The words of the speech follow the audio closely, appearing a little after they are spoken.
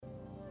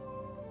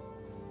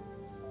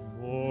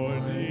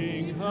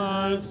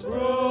was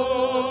broken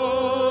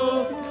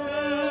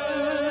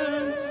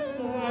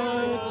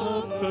like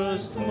the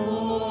first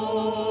morning.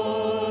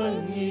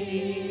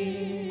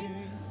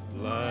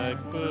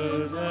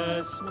 Blackbird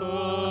has spoken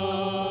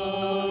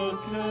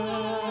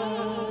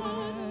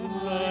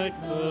like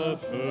the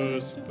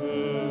first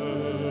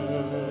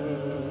bird.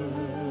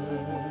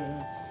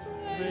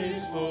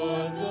 Praise for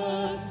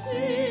the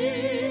singing,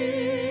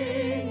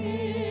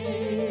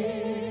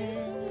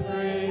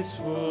 praise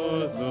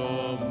for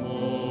the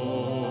morning,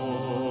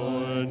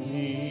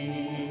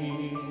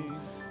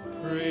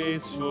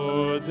 praise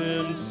for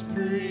them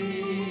springing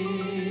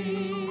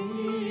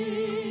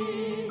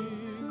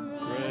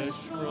fresh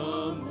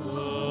from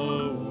the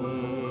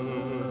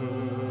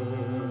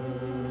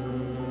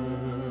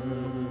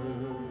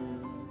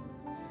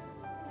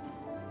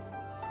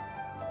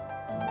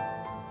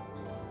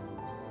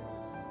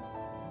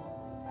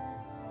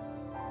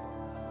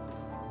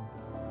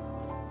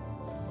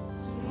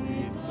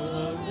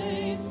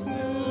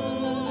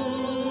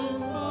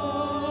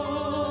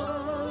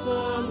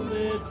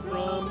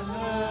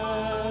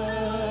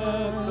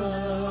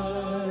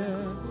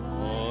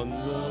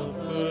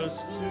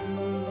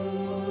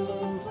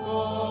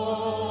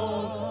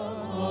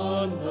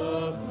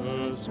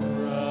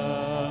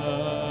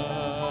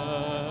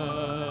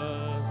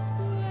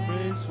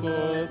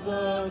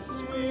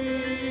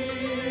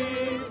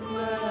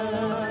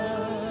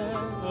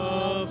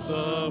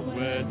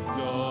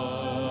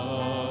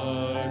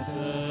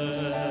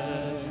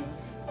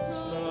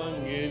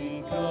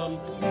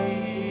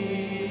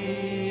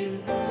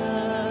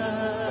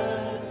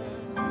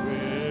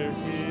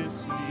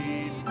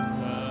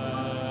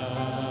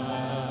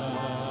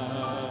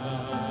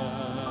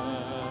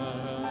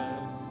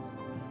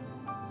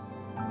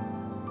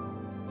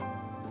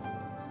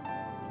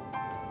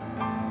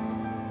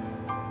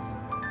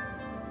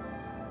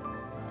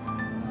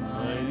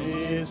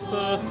is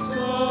the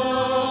sunlight,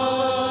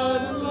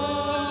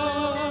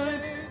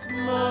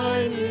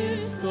 mine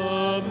is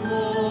the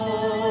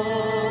morning,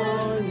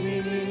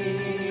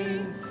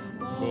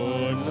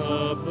 born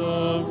of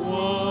the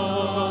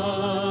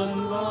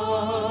one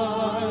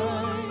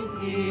light,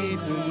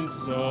 Eden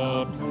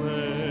saw plain.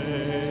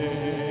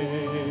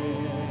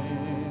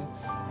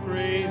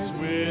 Praise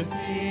with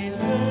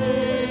elation,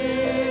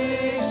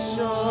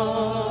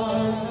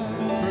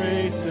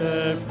 praise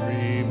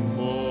every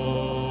morning,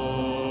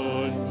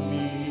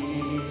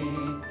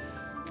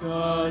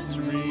 God's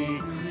recreation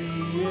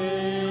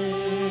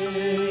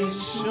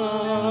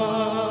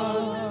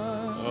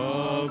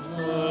of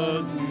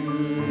the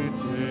new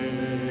day.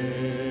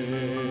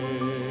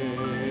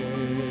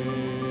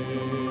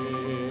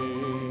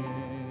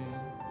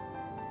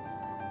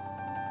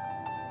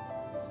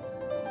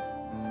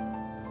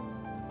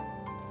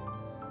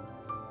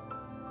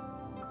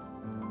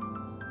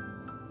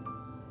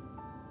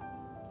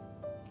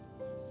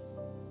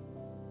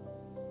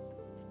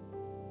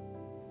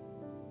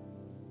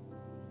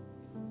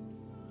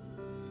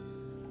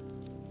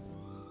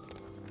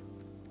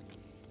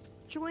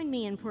 Join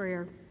me in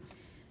prayer.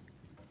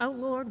 O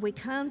Lord, we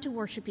come to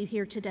worship you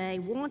here today,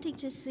 wanting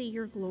to see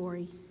your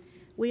glory.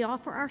 We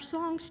offer our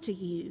songs to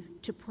you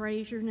to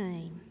praise your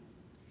name.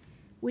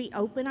 We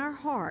open our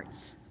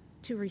hearts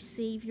to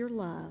receive your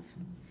love.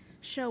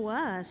 Show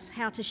us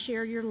how to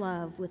share your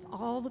love with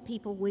all the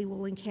people we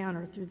will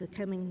encounter through the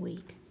coming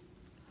week.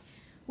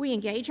 We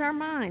engage our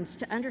minds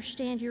to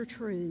understand your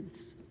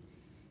truths.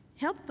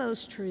 Help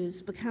those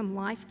truths become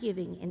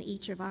life-giving in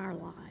each of our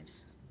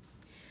lives.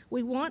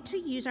 We want to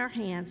use our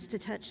hands to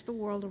touch the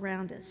world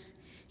around us.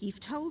 You've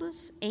told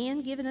us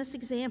and given us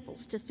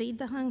examples to feed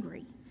the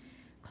hungry,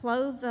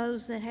 clothe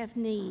those that have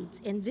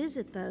needs, and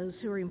visit those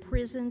who are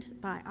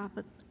imprisoned by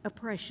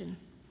oppression.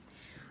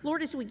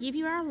 Lord, as we give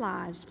you our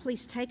lives,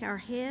 please take our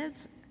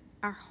heads,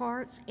 our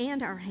hearts,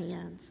 and our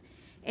hands,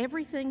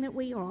 everything that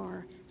we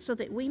are, so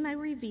that we may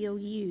reveal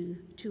you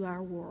to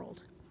our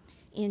world.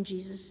 In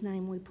Jesus'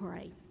 name we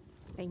pray.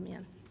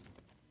 Amen.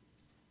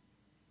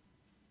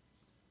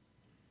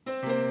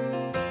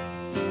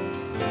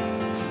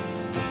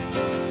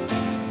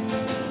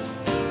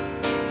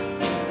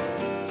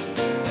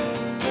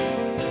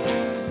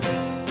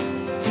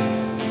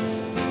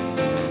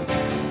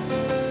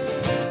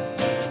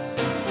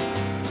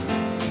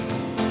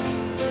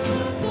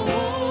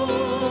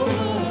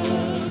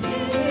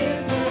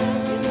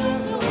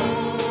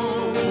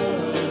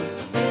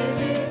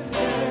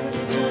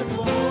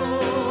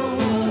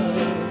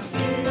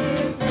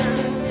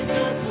 Stands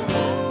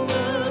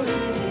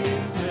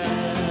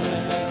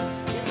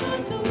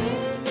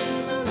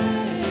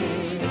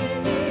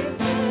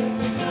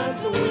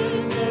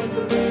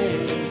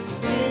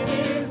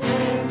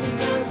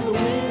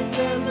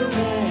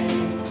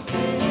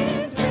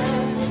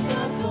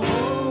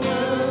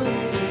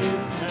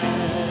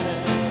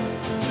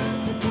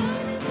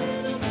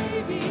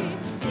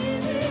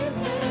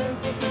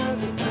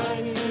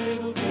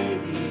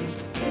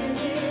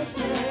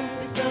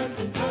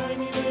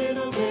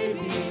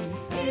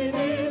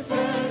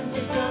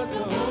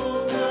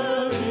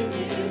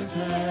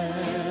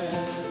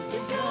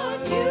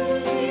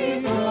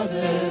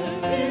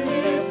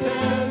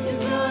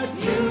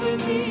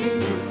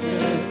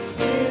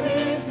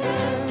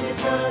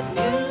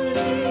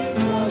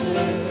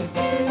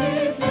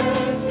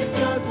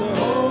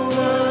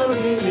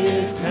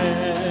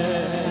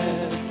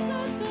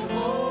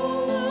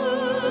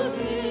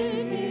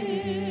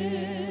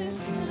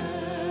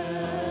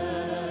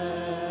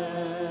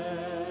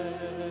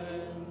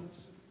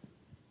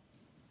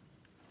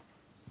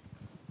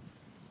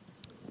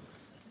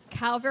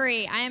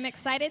Calvary. I am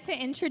excited to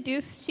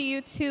introduce to you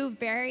two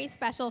very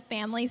special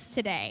families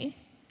today.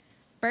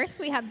 First,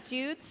 we have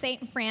Jude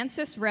St.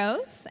 Francis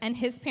Rose and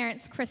his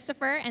parents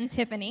Christopher and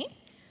Tiffany.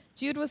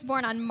 Jude was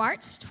born on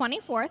March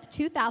 24th,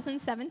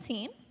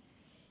 2017.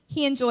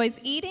 He enjoys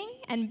eating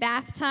and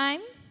bath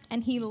time,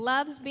 and he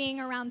loves being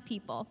around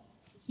people.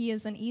 He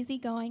is an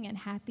easygoing and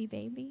happy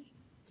baby.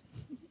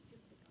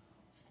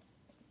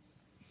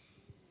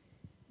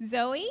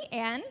 Zoe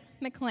Ann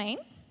McLean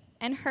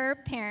and her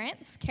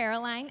parents,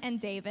 Caroline and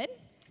David.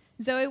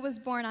 Zoe was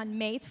born on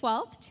May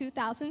 12th,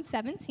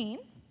 2017.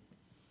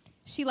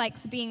 She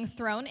likes being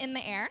thrown in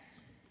the air.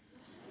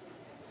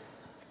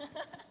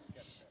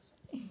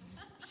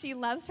 She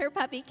loves her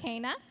puppy,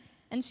 Kana,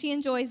 and she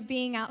enjoys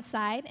being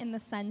outside in the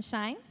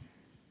sunshine.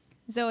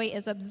 Zoe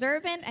is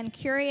observant and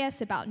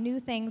curious about new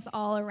things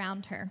all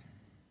around her.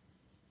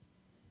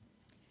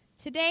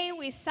 Today,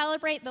 we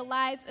celebrate the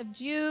lives of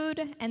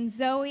Jude and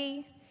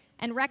Zoe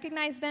and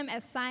recognize them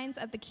as signs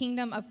of the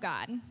kingdom of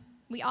God.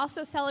 We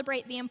also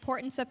celebrate the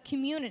importance of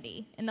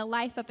community in the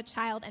life of a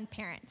child and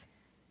parent.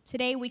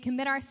 Today, we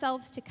commit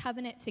ourselves to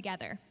covenant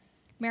together.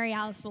 Mary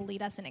Alice will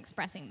lead us in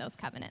expressing those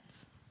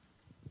covenants.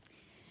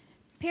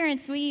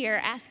 Parents, we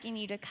are asking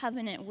you to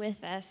covenant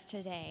with us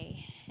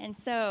today. And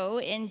so,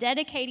 in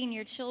dedicating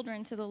your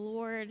children to the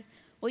Lord,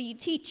 will you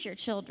teach your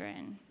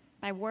children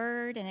by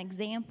word and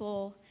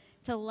example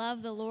to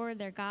love the Lord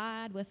their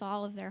God with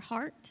all of their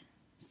heart,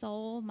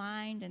 soul,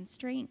 mind, and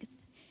strength,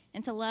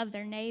 and to love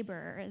their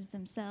neighbor as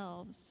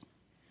themselves?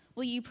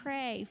 Will you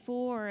pray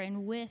for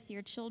and with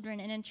your children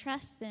and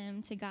entrust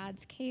them to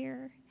God's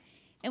care?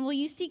 And will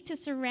you seek to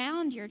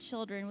surround your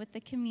children with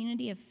the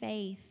community of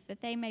faith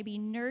that they may be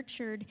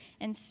nurtured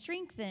and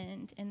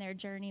strengthened in their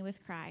journey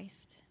with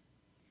Christ?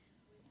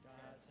 With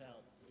God's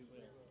help, we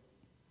will.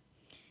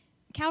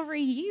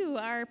 Calvary, you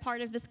are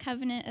part of this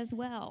covenant as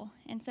well,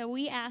 and so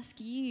we ask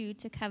you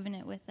to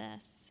covenant with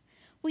us.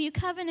 Will you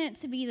covenant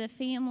to be the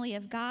family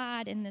of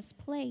God in this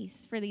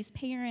place for these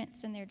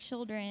parents and their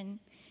children?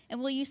 And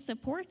will you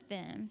support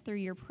them through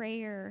your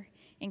prayer,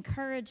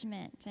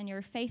 encouragement, and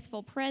your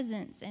faithful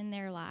presence in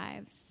their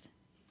lives?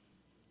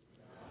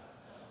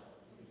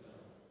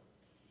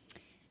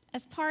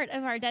 As part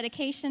of our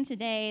dedication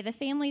today, the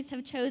families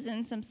have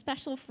chosen some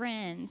special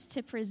friends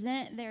to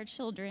present their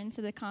children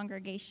to the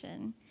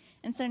congregation.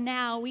 And so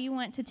now we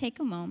want to take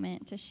a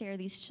moment to share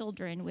these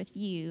children with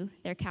you,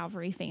 their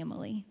Calvary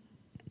family.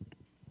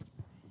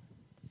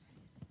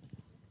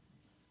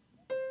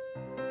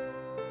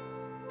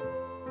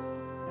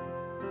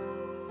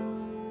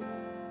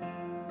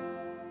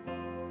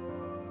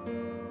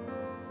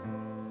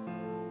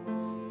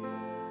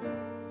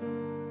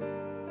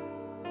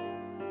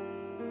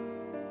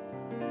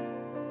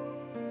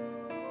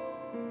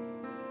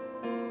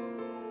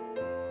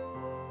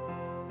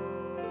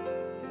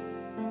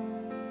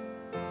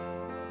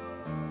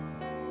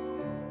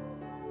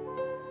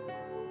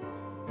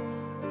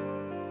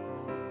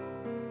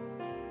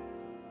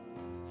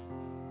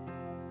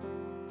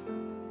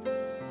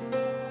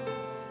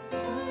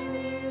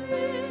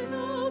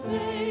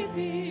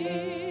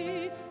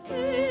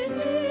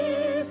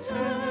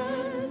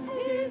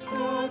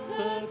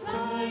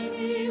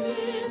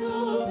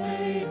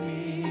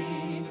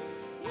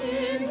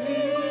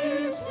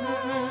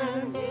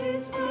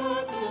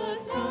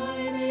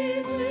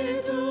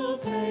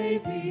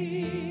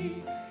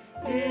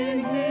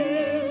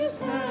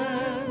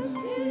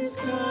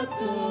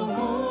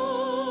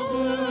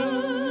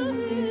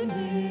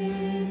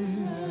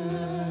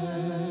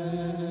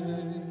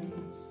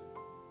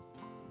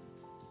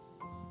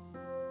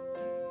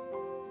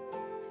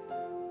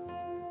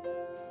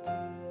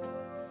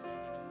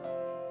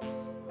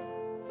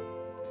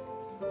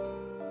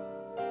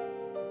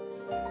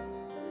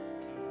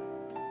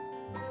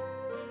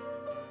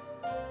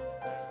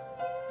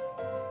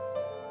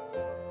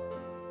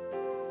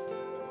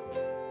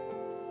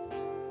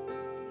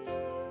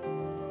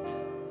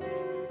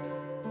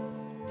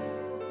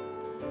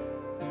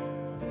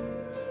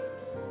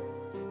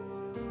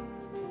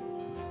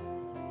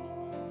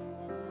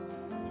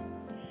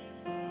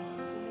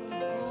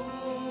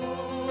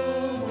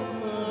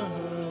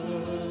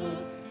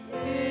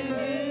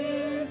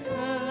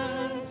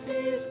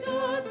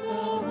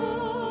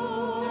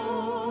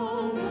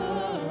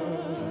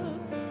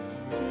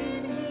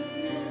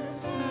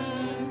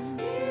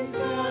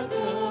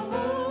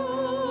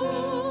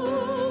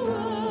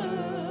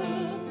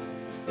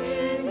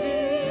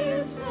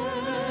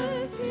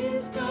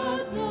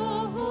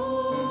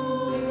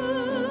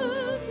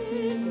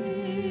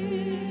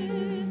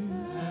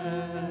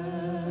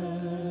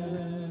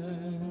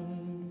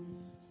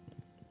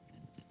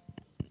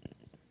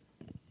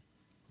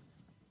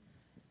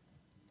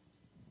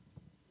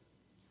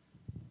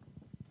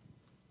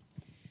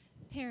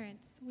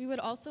 Parents, we would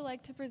also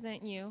like to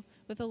present you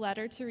with a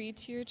letter to read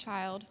to your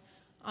child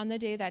on the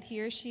day that he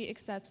or she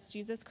accepts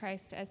Jesus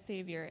Christ as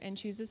Savior and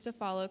chooses to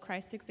follow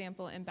Christ's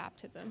example in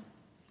baptism.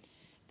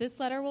 This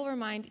letter will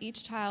remind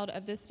each child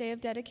of this day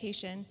of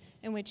dedication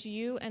in which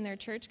you and their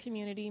church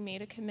community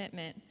made a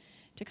commitment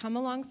to come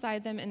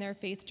alongside them in their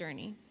faith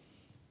journey.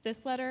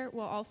 This letter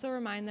will also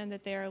remind them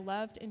that they are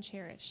loved and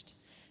cherished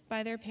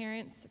by their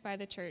parents, by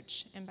the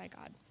church, and by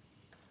God.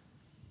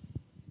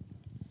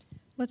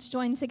 Let's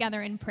join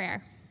together in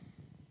prayer.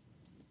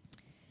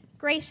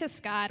 Gracious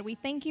God, we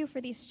thank you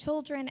for these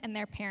children and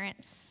their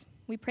parents.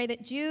 We pray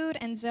that Jude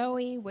and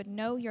Zoe would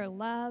know your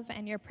love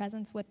and your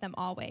presence with them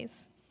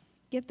always.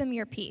 Give them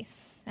your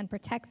peace and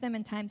protect them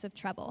in times of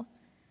trouble.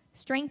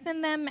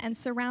 Strengthen them and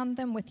surround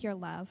them with your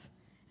love,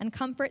 and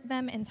comfort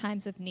them in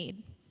times of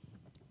need.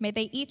 May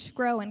they each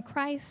grow in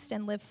Christ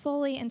and live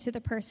fully into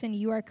the person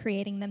you are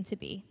creating them to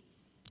be.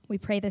 We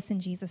pray this in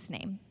Jesus'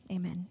 name.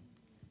 Amen.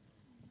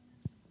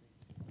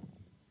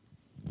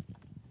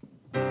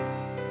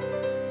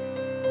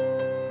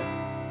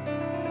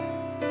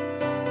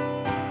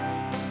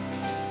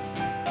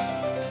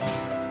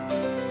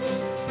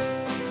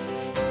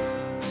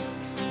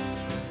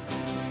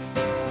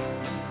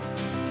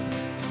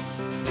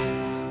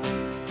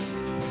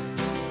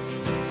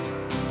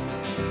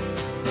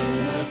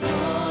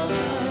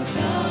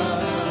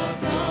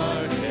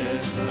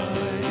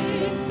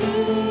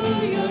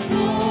 Your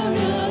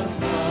glorious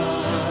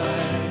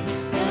light.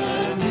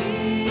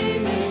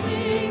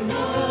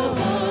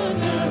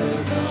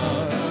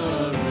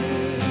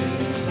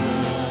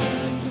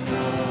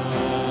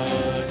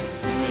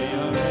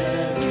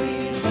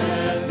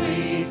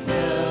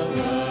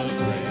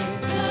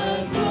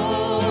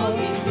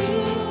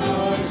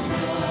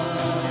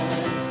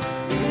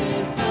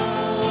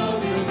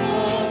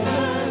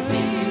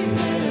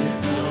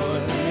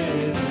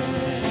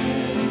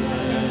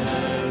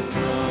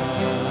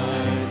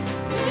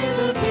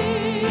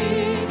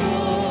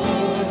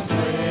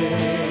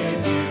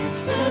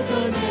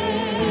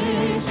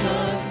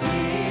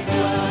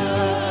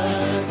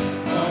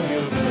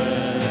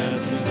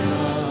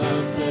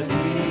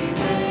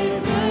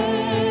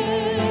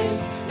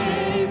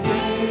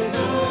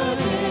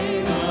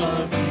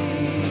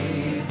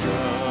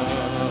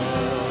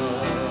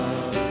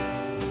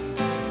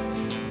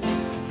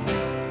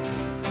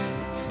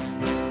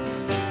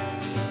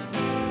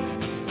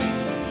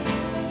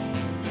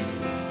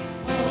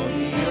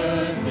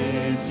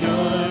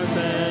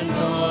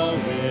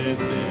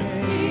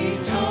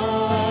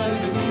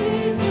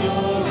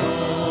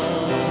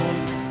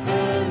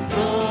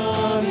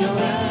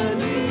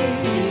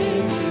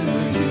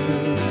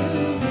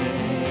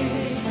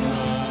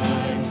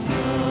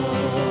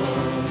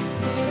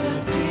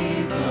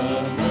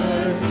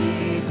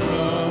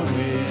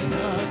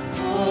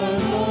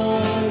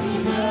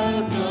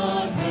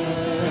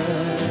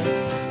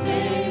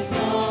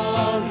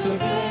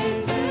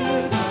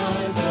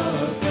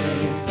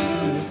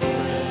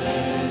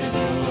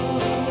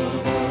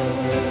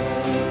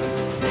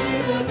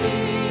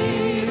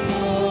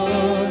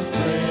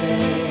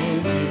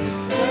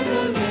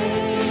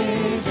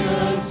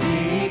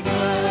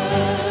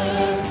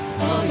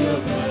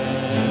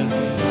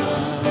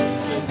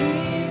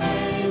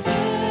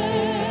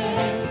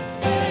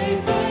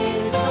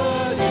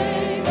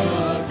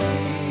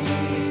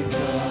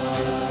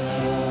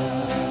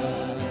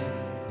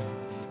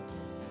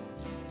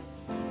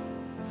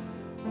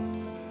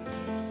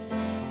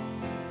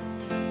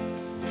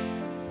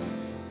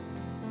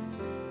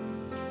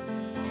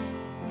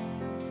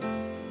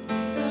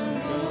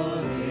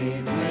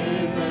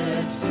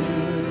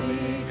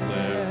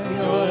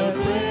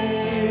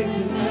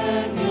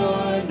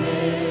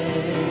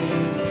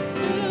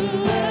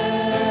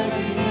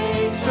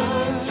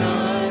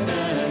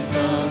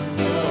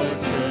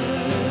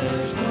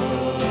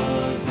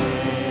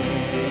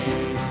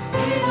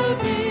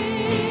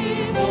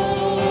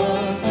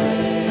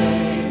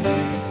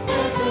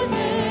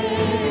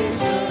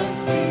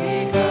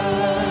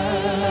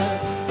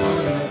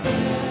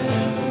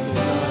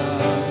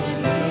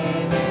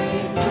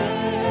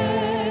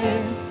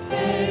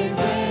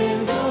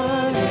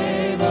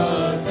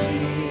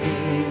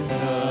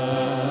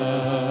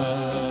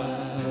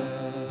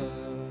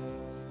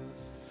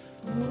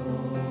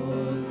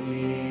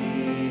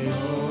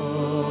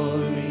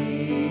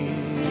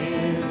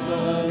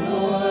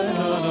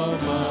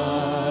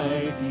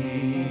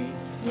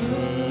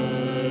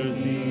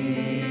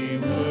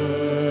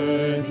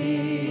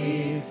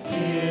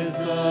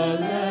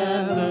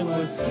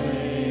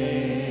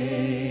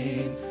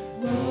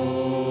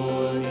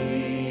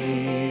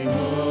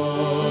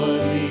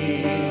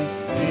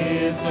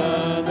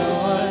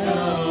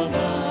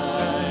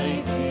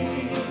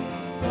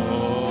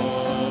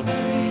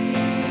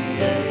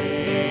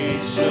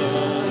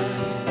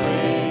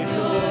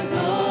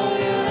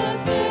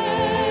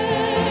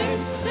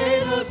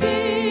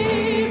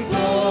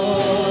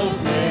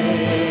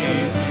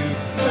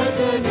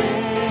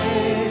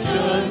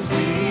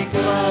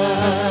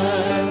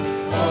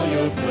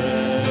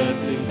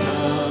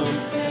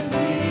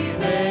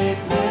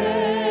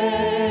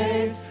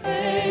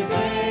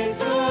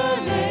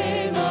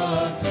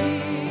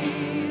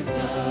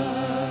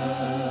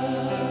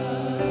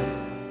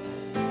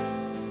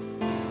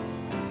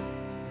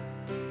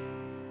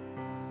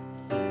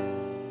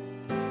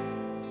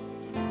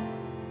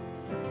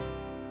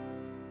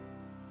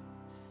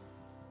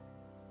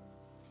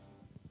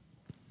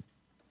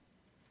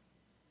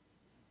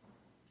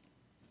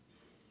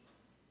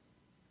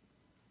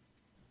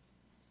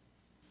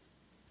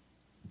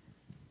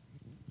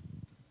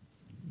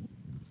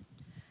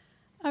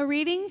 A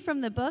reading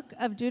from the book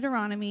of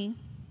Deuteronomy.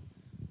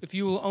 If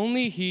you will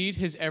only heed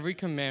his every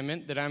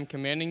commandment that I am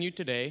commanding you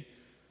today,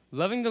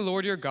 loving the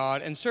Lord your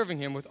God and serving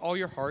him with all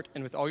your heart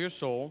and with all your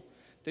soul,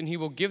 then he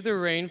will give the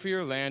rain for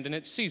your land in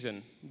its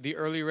season, the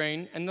early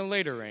rain and the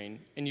later rain,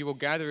 and you will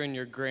gather in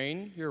your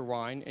grain, your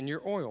wine, and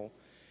your oil.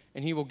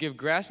 And he will give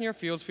grass in your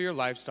fields for your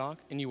livestock,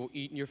 and you will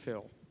eat your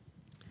fill.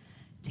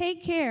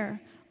 Take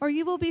care, or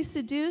you will be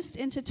seduced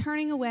into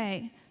turning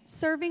away,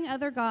 serving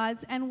other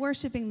gods and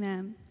worshiping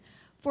them.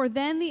 For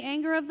then the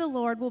anger of the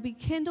Lord will be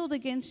kindled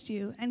against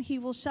you, and he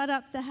will shut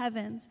up the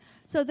heavens,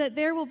 so that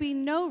there will be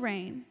no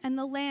rain, and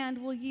the land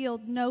will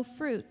yield no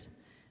fruit.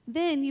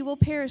 Then you will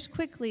perish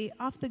quickly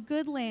off the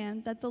good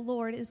land that the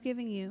Lord is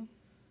giving you.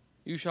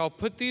 You shall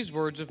put these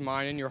words of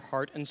mine in your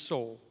heart and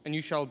soul, and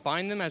you shall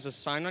bind them as a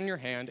sign on your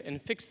hand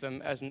and fix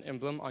them as an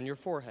emblem on your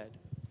forehead.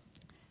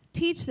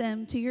 Teach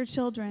them to your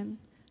children,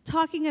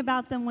 talking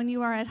about them when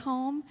you are at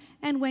home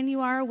and when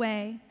you are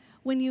away,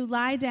 when you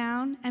lie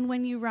down and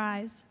when you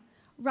rise.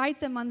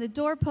 Write them on the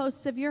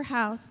doorposts of your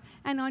house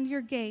and on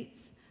your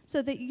gates,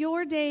 so that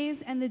your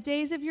days and the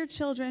days of your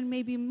children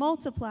may be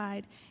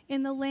multiplied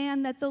in the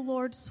land that the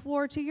Lord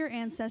swore to your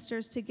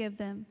ancestors to give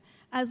them,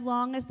 as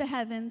long as the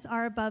heavens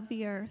are above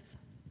the earth.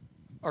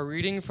 A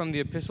reading from the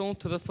Epistle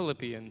to the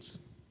Philippians.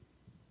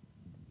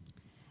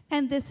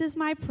 And this is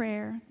my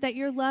prayer, that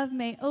your love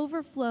may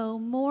overflow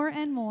more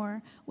and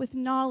more with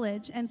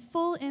knowledge and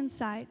full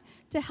insight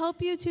to help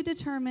you to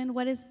determine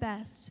what is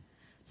best,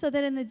 so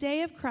that in the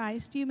day of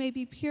Christ you may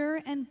be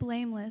pure and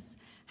blameless,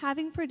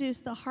 having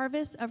produced the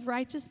harvest of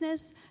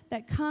righteousness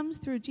that comes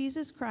through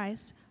Jesus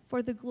Christ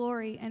for the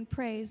glory and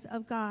praise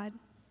of God.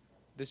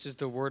 This is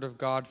the word of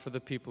God for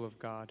the people of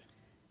God.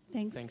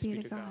 Thanks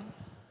be to God.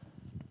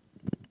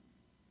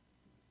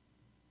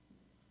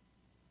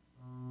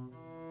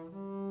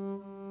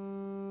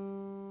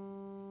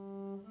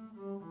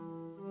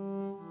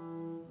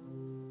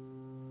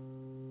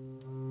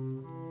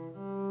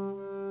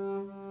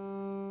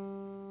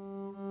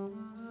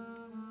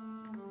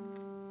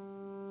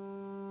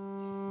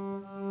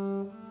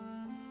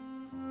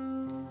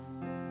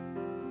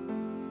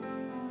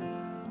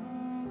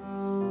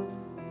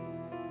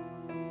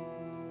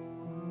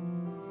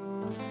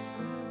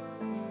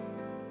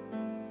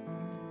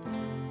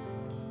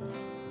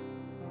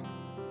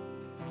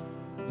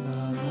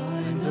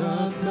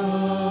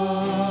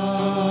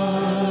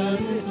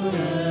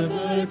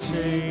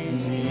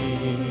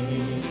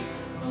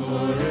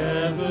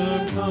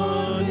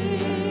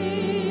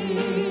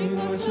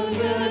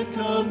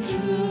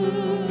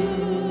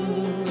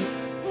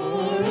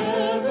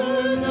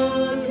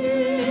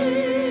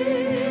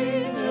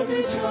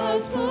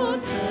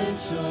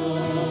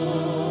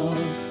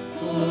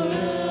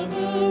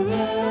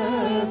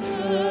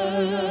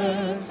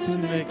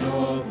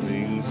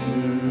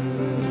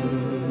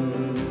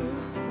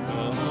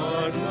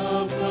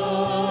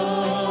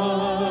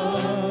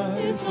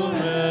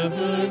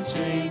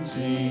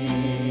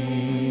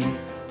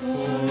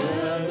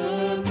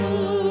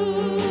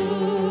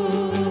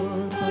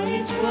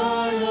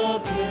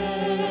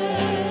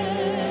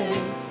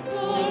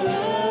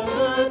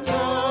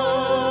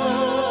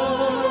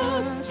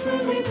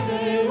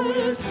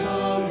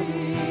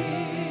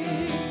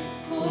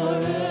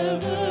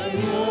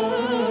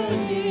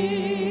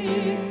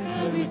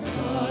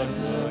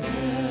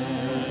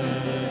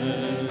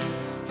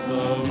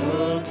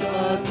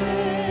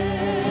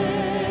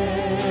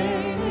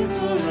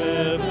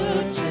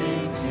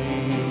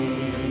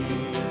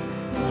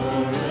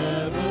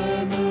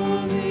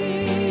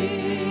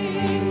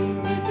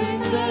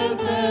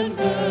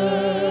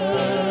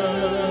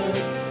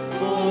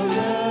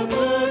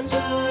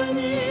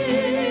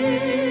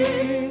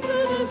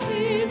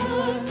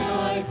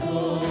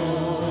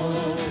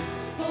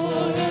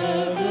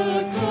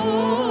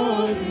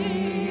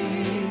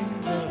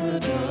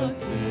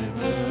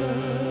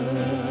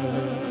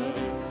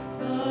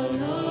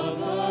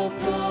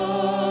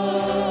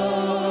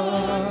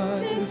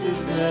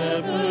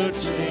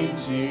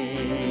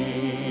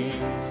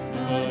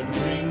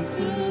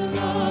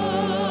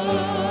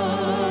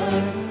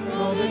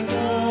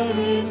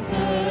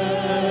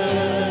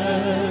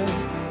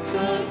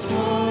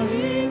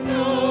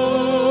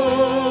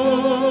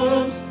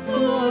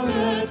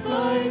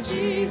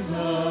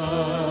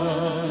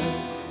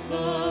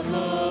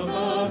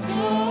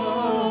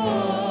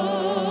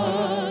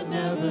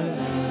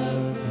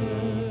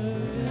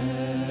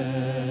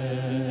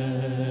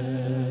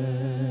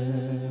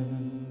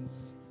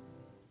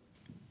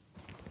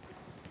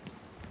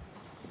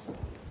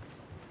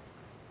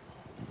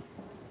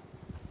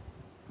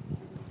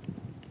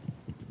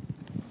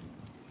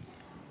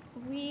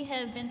 We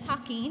have been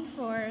talking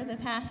for the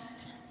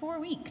past 4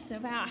 weeks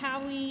about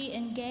how we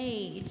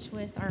engage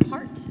with our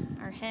heart,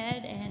 our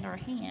head, and our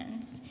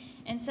hands.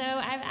 And so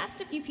I've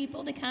asked a few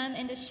people to come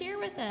and to share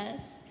with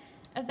us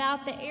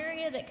about the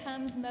area that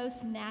comes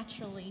most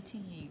naturally to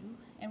you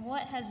and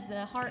what has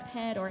the heart,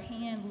 head, or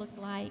hand looked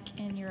like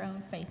in your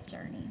own faith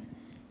journey.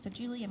 So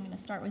Julie, I'm going to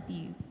start with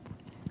you.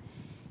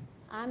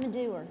 I'm a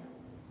doer.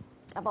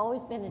 I've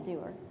always been a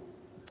doer.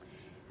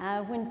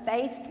 When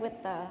faced with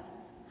the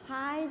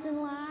highs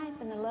in life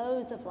and the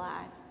lows of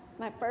life,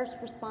 my first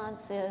response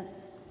is,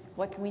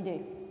 what can we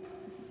do?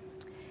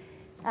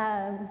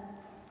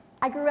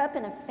 I grew up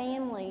in a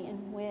family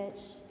in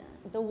which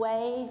the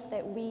ways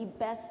that we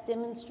best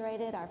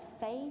demonstrated our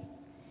faith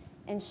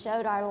and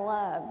showed our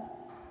love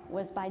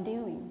was by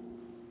doing.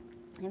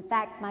 In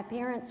fact, my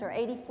parents are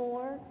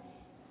 84,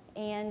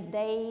 and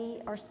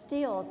they are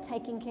still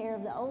taking care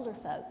of the older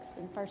folks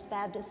in First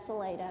Baptist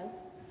Salado,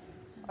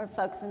 or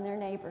folks in their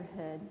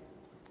neighborhood.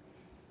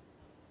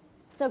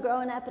 So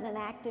growing up in an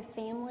active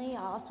family,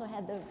 I also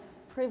had the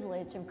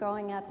privilege of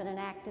growing up in an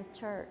active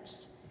church.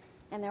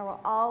 And there were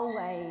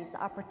always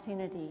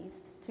opportunities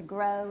to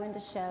grow and to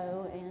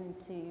show and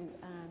to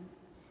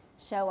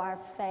show our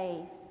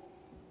faith.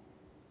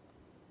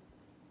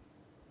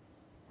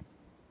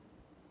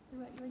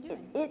 What you were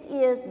doing. It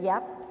is,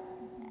 yep.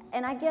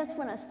 And I guess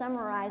when I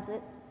summarize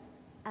it,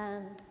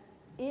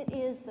 it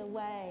is the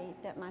way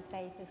that my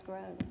faith has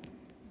grown,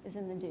 is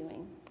in the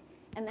doing.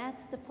 And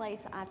that's the place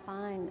I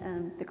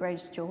find the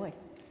greatest joy.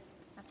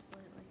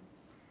 Absolutely.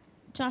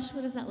 Josh,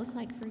 what does that look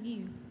like for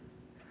you?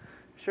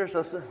 Sure,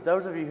 so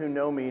those of you who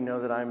know me know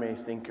that I'm a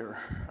thinker.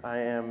 I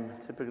am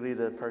typically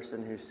the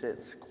person who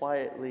sits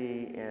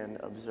quietly and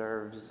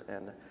observes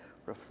and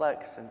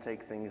reflects and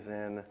takes things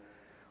in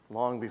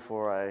long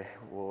before I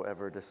will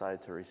ever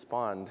decide to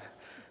respond,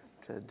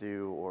 to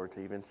do, or to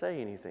even say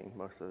anything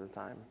most of the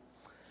time.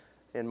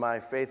 In my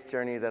faith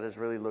journey, that has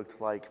really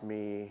looked like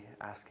me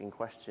asking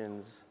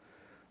questions,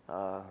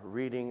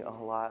 reading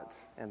a lot,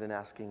 and then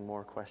asking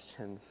more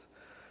questions,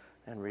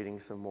 and reading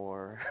some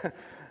more.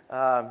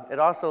 It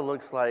also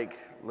looks like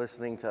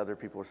listening to other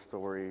people's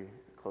story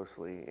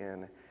closely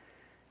and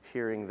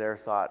hearing their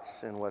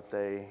thoughts and what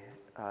they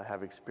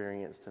have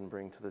experienced and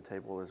bring to the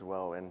table as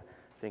well, and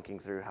thinking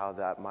through how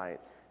that might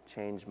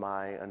change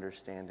my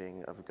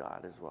understanding of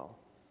God as well.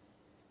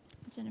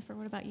 Jennifer,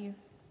 what about you?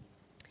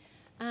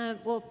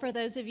 Well, for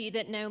those of you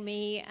that know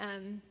me,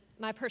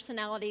 my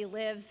personality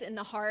lives in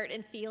the heart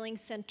and feeling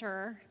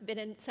center. Been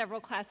in several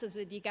classes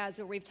with you guys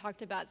where we've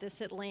talked about this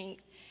at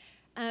length.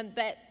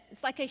 But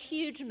it's like a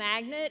huge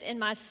magnet in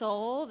my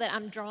soul that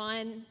I'm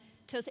drawn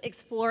to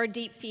explore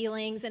deep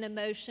feelings and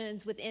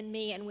emotions within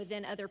me and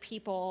within other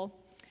people.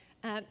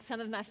 Some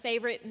of my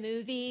favorite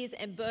movies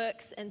and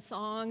books and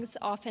songs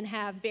often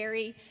have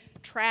very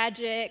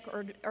tragic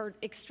or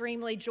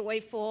extremely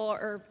joyful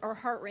or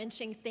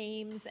heart-wrenching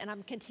themes, and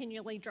I'm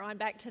continually drawn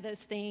back to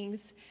those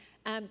things.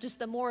 Just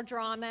the more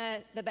drama,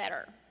 the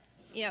better,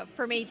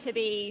 for me to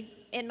be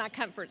in my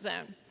comfort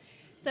zone.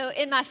 So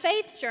in my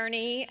faith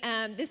journey,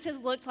 this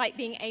has looked like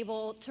being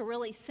able to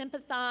really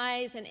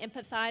sympathize and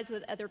empathize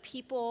with other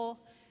people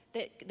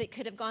that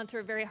could have gone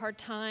through a very hard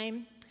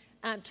time,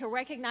 to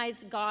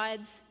recognize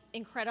God's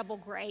incredible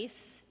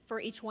grace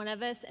for each one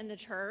of us in the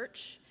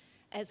church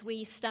as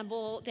we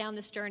stumble down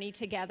this journey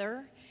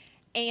together,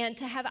 and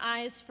to have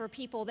eyes for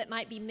people that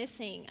might be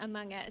missing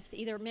among us,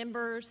 either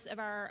members of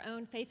our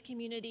own faith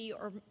community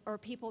or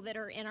people that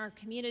are in our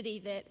community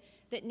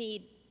that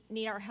need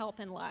our help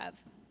and love.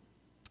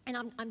 And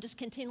I'm just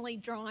continually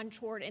drawn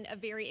toward a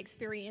very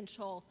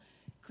experiential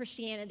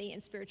Christianity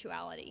and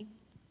spirituality.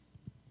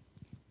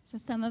 So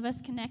some of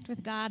us connect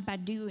with God by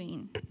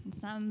doing, and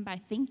some by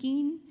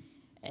thinking,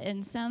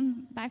 and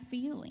some by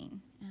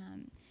feeling.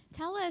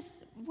 Tell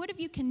us, what have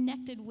you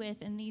connected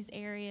with in these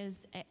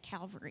areas at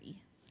Calvary?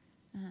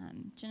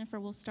 Jennifer,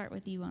 we'll start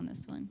with you on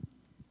this one.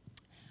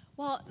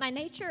 Well, my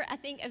nature, I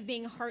think, of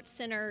being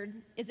heart-centered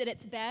is at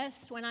its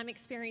best when I'm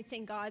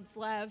experiencing God's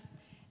love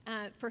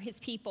for his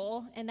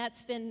people. And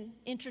that's been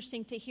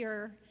interesting to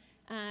hear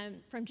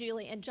from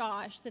Julie and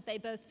Josh, that they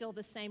both feel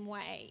the same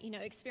way.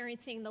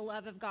 Experiencing the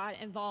love of God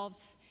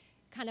involves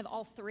kind of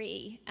all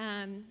three.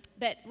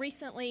 But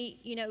recently,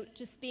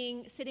 just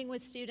sitting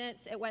with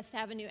students at West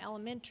Avenue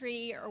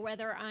Elementary, or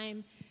whether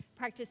I'm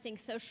practicing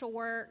social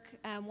work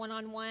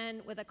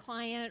one-on-one with a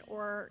client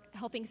or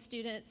helping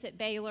students at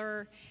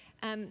Baylor,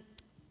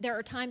 there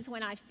are times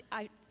when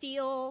I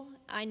feel,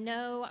 I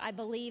know, I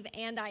believe,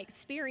 and I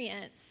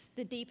experience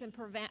the deep and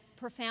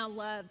profound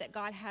love that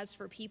God has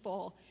for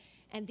people.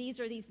 And these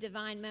are these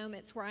divine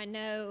moments where I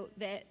know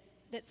that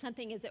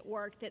something is at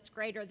work that's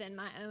greater than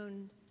my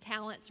own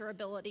talents or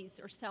abilities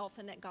or self,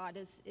 and that God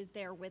is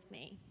there with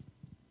me.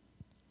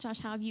 Josh,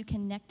 how have you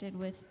connected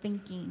with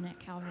thinking at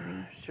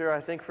Calvary? Sure, I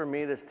think for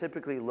me this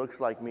typically looks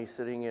like me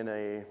sitting in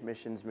a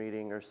missions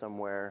meeting or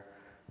somewhere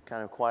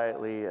kind of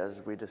quietly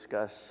as we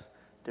discuss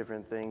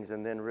different things,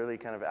 and then really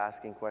kind of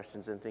asking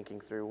questions and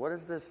thinking through, what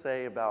does this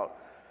say about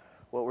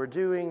what we're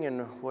doing,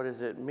 and what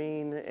does it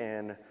mean,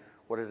 and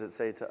what does it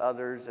say to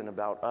others and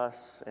about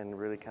us, and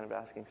really kind of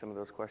asking some of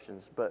those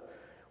questions. But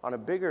on a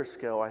bigger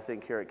scale, I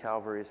think here at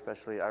Calvary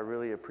especially, I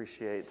really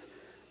appreciate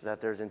that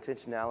there's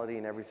intentionality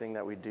in everything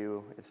that we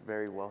do. It's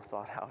very well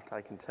thought out,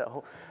 I can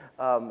tell.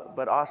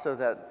 But also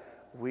that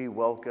we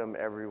welcome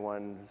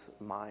everyone's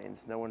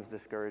minds. No one's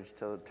discouraged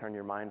to turn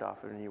your mind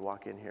off when you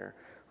walk in here,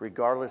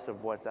 regardless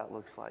of what that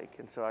looks like.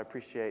 And so I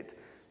appreciate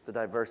the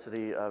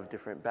diversity of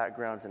different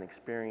backgrounds and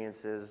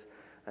experiences,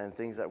 and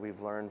things that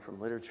we've learned from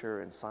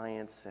literature and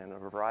science and a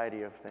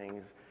variety of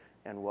things,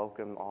 and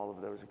welcome all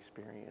of those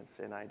experiences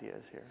and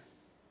ideas here.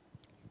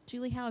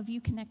 Julie, how have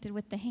you connected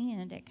with the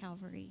hand at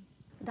Calvary?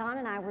 Don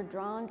and I were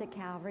drawn to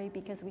Calvary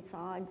because we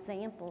saw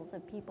examples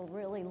of people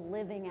really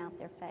living out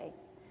their faith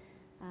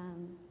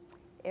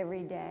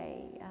every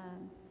day.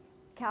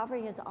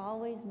 Calvary has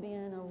always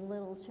been a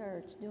little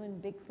church doing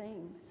big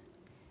things,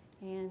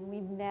 and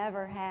we've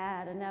never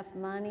had enough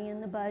money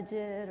in the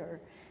budget or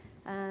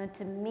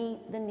to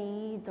meet the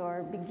needs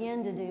or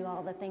begin to do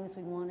all the things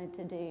we wanted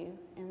to do.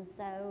 And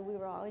so we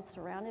were always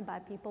surrounded by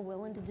people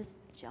willing to just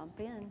jump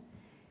in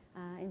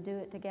and do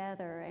it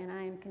together. And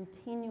I am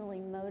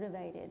continually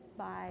motivated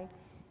by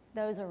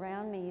those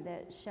around me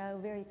that show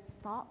very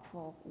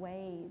thoughtful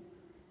ways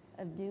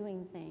of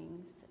doing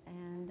things.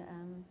 And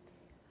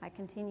I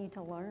continue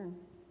to learn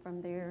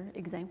from their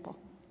example.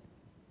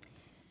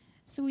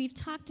 So we've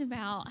talked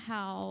about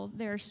how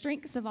there are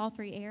strengths of all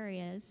three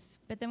areas,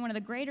 but then one of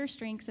the greater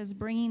strengths is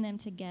bringing them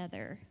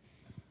together.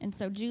 And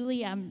so,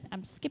 Julie, I'm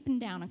skipping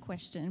down a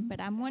question,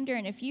 but I'm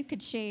wondering if you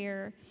could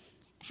share,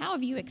 how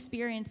have you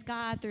experienced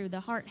God through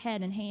the heart,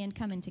 head, and hand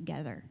coming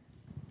together?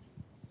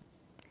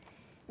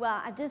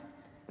 Well,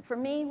 for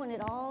me, when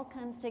it all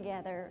comes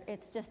together,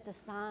 it's just a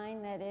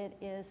sign that it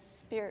is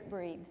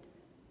Spirit-breathed.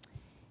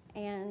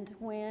 And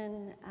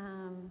when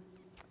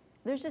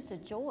there's just a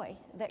joy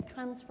that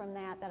comes from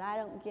that I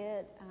don't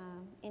get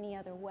any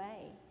other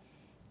way.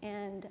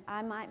 And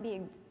I might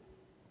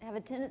have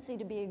a tendency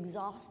to be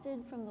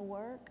exhausted from the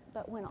work,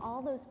 but when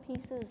all those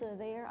pieces are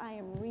there, I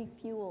am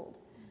refueled.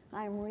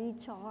 I am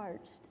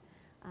recharged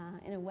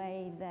in a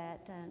way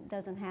that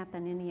doesn't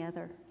happen any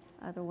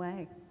other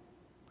way.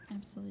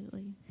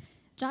 Absolutely.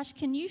 Josh,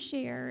 can you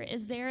share,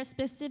 is there a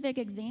specific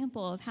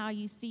example of how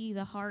you see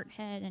the heart,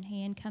 head, and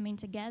hand coming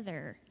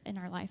together in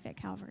our life at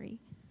Calvary?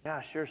 Yeah,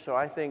 sure. So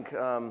I think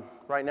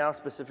right now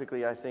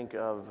specifically, I think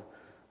of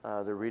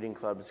the reading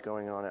clubs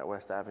going on at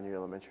West Avenue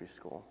Elementary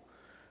School,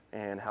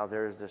 and how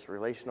there's this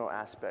relational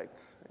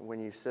aspect. When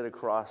you sit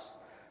across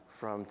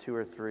from 2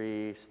 or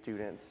 3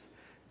 students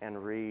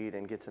and read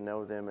and get to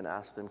know them and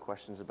ask them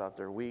questions about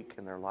their week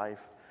and their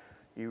life,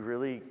 you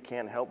really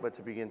can't help but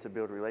to begin to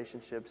build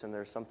relationships, and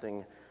there's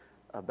something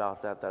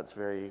about that that's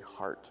very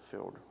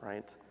heart-filled,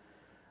 right?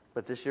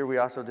 But this year we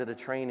also did a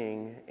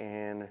training,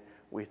 and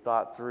we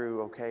thought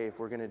through, okay, if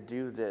we're going to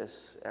do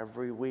this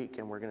every week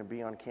and we're going to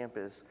be on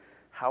campus,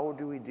 how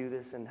do we do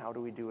this and how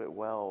do we do it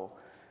well?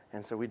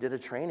 And so we did a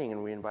training,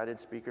 and we invited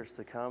speakers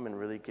to come and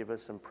really give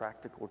us some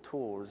practical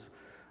tools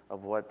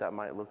of what that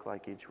might look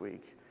like each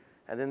week.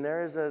 And then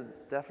there is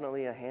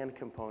definitely a hand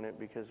component,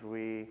 because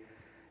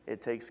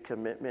it takes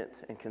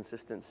commitment and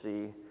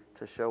consistency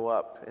to show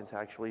up and to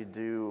actually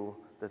do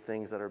the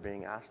things that are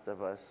being asked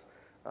of us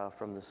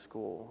from the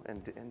school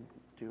and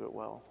do it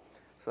well.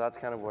 So that's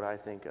kind of what I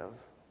think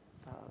of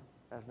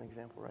as an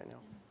example right now.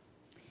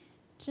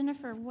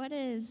 Jennifer, what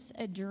is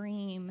a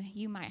dream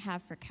you might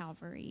have for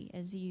Calvary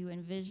as you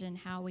envision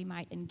how we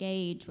might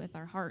engage with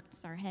our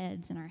hearts, our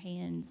heads, and our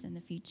hands in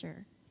the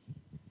future?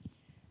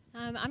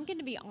 I'm going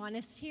to be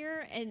honest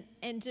here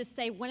and just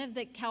say one of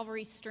the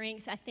Calvary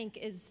strengths, I think,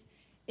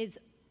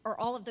 are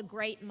all of the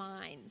great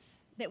minds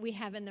that we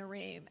have in the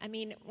room. I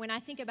mean, when I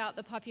think about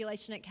the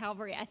population at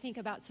Calvary, I think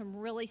about some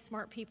really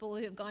smart people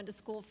who have gone to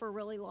school for a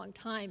really long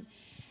time.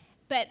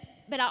 But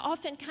I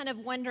often kind of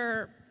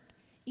wonder,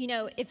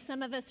 if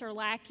some of us are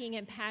lacking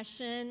in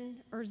passion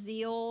or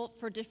zeal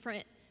for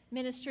different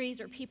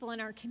ministries or people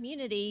in our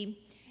community,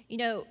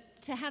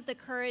 to have the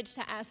courage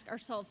to ask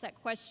ourselves that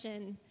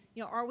question,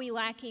 are we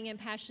lacking in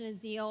passion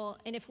and zeal?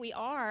 And if we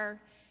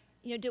are,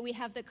 do we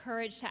have the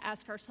courage to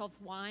ask ourselves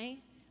why,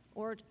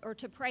 or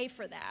to pray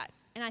for that?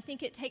 And I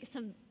think it takes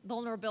some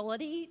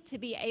vulnerability to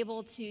be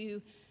able to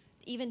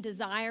even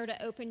desire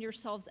to open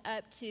yourselves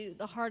up to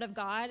the heart of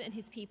God and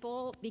his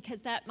people,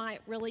 because that might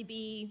really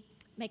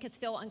make us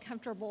feel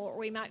uncomfortable, or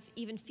we might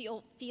even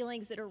feel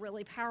feelings that are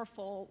really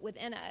powerful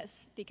within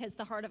us, because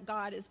the heart of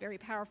God is very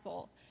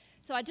powerful.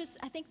 So I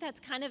think that's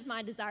kind of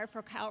my desire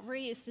for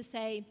Calvary, is to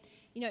say,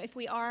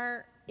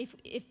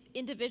 if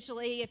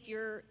individually, if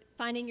you're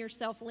finding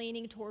yourself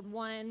leaning toward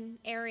one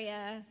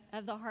area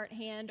of the heart,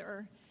 hand,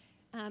 or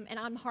and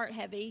I'm heart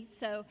heavy,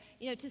 so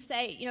to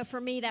say, for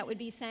me that would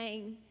be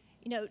saying,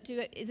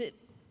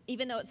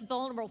 even though it's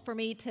vulnerable for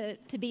me to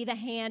be the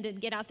hand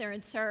and get out there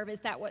and serve,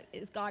 is that what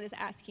God is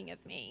asking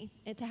of me,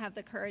 and to have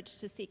the courage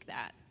to seek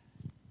that.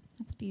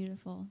 That's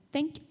beautiful.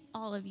 Thank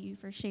all of you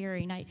for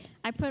sharing.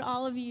 I put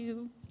all of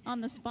you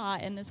on the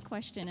spot in this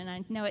question, and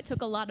I know it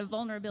took a lot of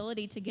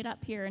vulnerability to get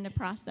up here and to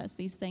process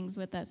these things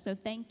with us, so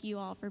thank you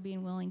all for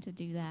being willing to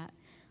do that.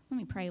 Let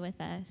me pray with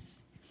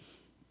us.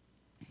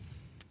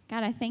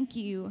 God, I thank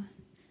you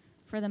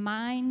for the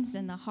minds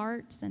and the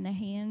hearts and the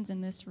hands in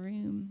this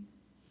room.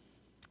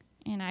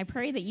 And I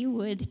pray that you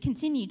would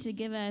continue to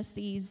give us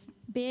these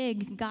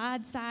big,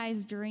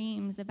 God-sized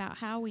dreams about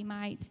how we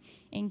might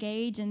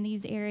engage in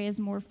these areas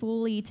more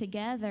fully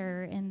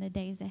together in the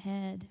days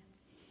ahead.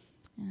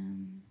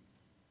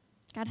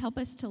 God, help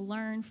us to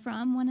learn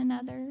from one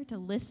another, to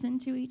listen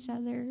to each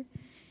other,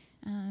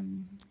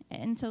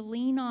 and to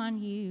lean on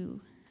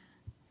you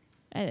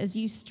as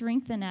you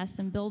strengthen us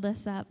and build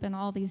us up in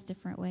all these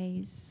different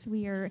ways.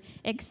 We are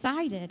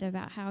excited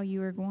about how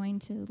you are going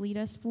to lead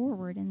us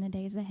forward in the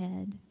days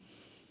ahead.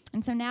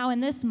 And so now in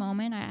this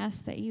moment, I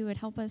ask that you would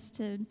help us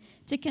to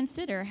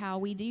consider how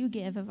we do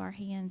give of our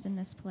hands in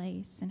this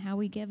place and how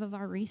we give of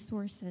our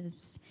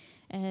resources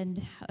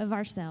and of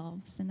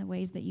ourselves in the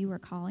ways that you are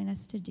calling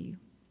us to do.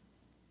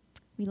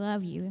 We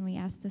love you, and we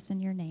ask this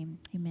in your name.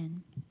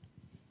 Amen.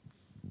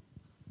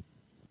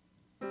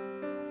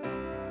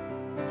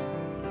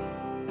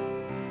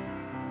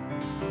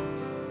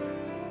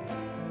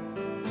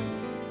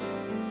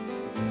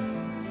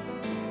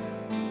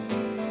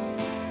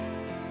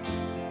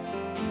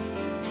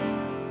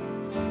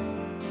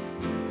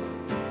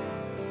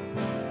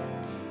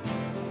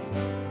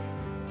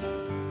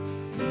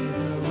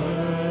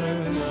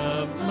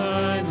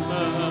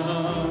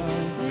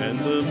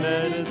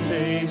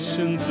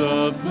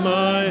 Of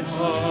my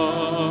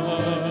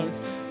heart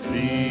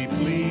be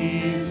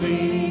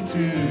pleasing to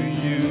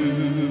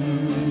you,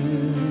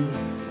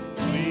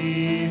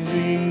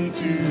 pleasing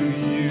to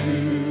you.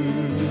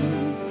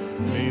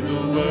 May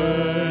the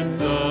words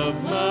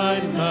of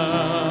my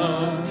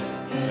mouth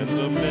and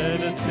the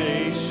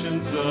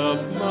meditations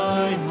of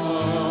my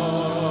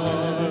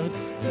heart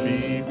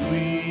be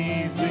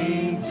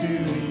pleasing to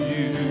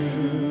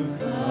you,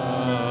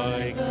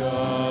 my God.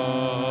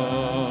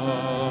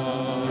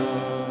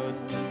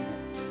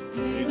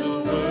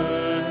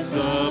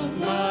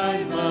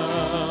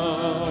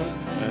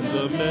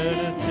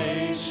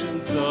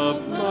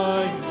 Of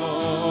my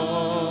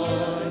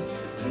heart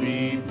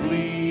be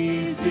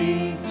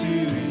pleasing to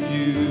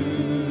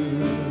you,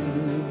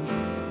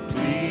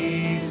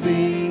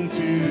 pleasing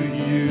to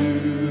you.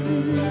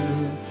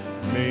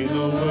 May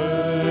the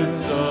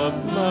words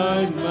of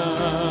my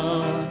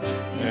mouth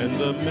and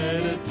the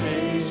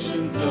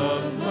meditations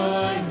of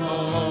my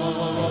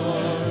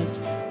heart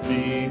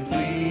be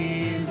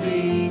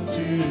pleasing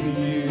to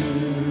you,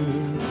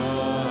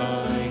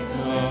 my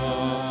God.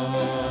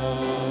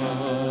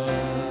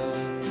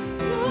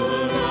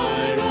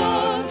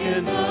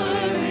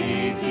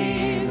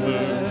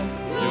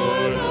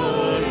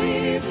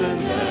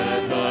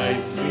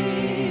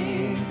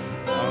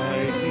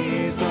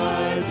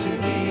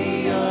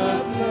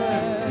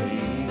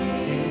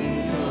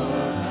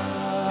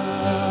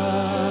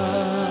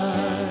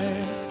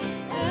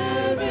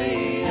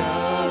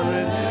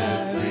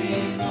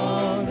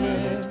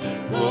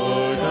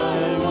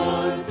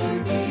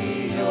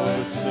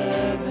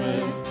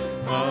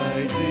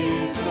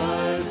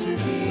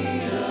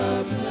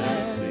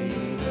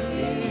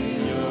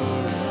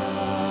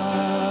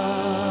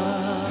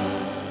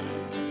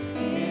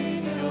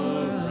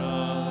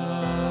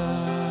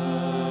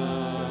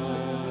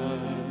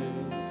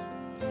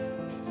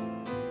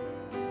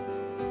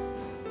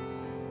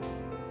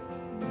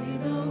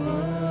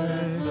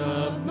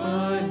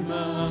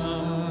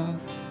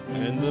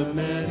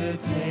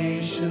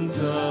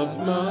 Of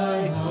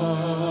my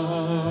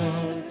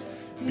heart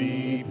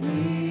be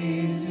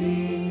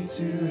pleasing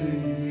to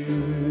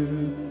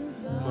you,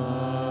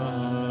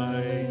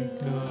 my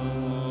God.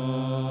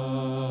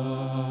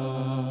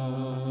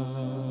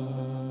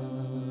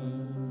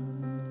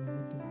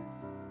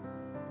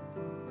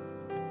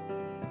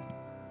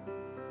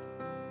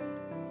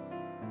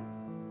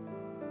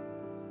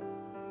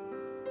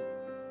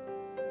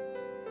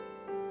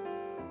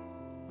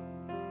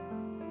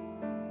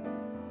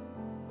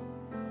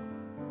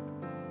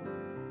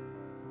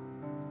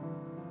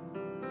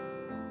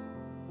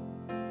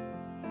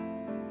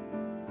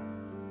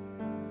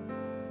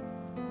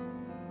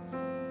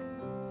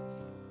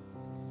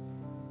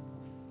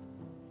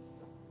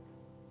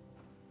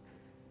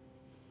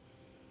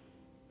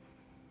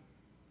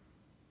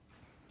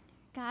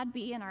 God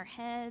be in our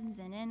heads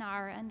and in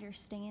our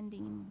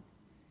understanding.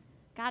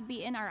 God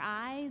be in our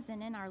eyes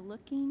and in our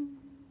looking.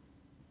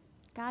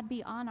 God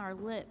be on our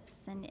lips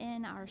and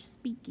in our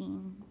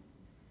speaking.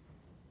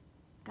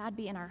 God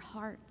be in our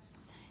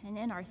hearts and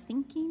in our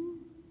thinking.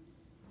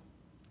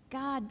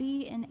 God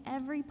be in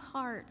every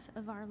part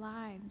of our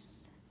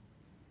lives.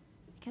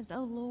 Because,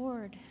 oh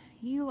Lord,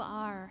 you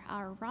are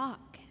our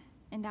rock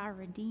and our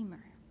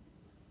Redeemer.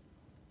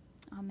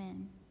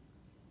 Amen.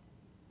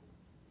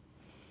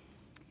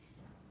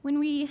 When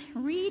we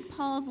read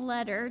Paul's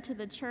letter to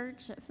the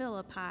church at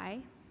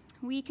Philippi,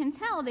 we can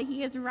tell that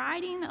he is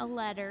writing a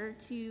letter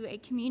to a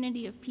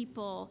community of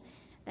people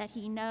that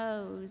he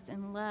knows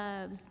and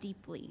loves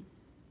deeply,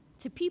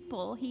 to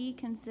people he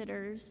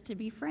considers to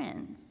be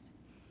friends.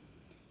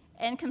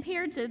 And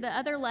compared to the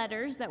other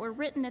letters that were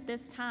written at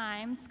this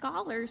time,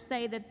 scholars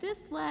say that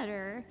this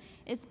letter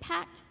is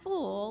packed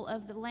full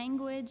of the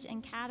language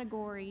and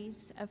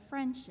categories of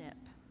friendship.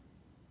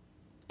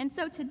 And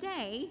so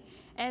today,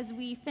 as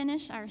we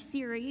finish our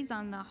series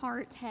on the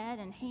heart, head,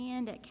 and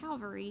hand at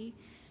Calvary,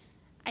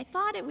 I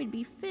thought it would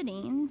be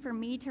fitting for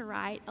me to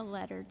write a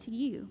letter to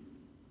you,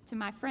 to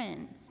my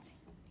friends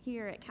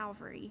here at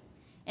Calvary,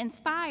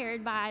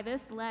 inspired by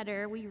this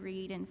letter we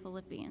read in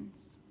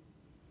Philippians.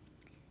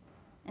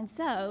 And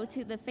so,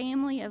 to the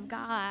family of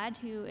God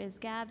who is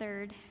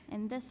gathered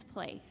in this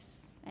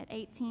place at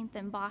 18th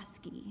and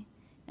Bosque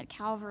at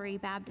Calvary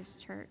Baptist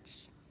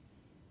Church,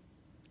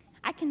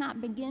 I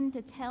cannot begin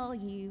to tell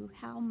you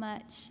how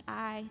much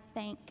I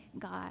thank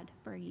God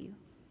for you,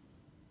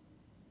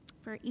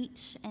 for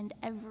each and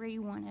every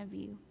one of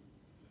you,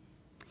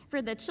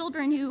 for the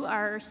children who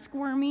are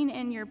squirming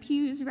in your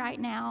pews right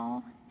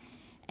now,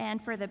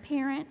 and for the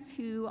parents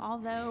who,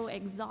 although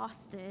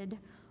exhausted,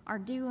 are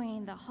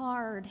doing the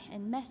hard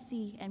and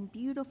messy and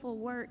beautiful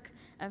work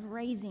of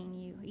raising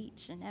you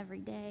each and every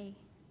day.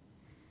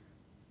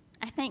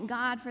 I thank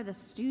God for the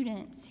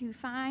students who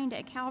find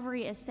at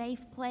Calvary a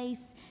safe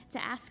place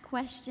to ask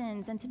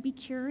questions and to be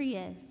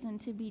curious and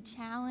to be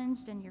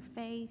challenged in your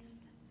faith.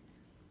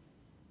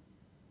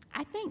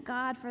 I thank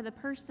God for the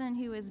person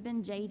who has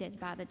been jaded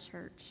by the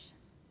church,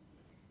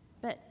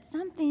 but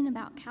something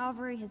about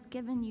Calvary has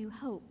given you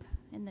hope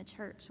in the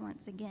church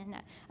once again,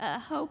 a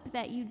hope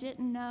that you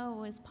didn't know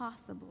was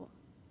possible.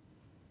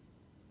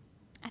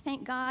 I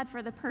thank God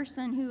for the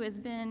person who has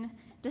been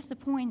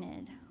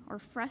disappointed or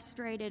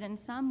frustrated in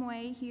some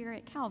way here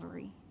at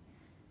Calvary,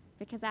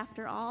 because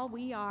after all,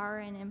 we are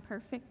an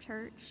imperfect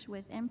church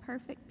with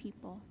imperfect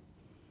people.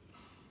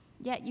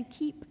 Yet you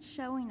keep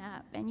showing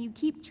up and you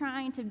keep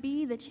trying to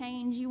be the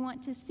change you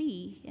want to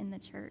see in the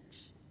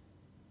church.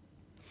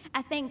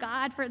 I thank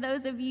God for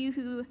those of you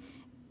who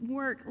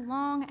work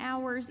long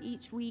hours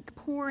each week,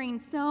 pouring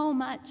so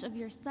much of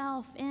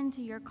yourself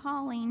into your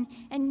calling,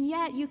 and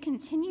yet you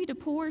continue to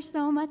pour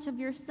so much of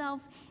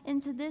yourself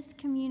into this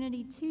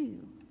community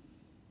too.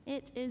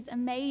 It is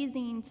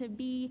amazing to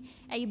be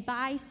a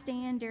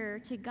bystander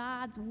to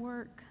God's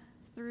work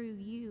through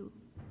you.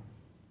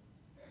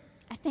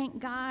 I thank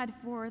God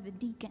for the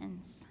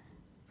deacons,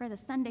 for the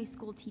Sunday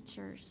school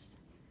teachers,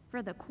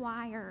 for the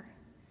choir,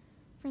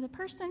 for the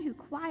person who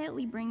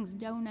quietly brings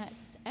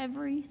donuts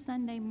every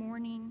Sunday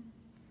morning,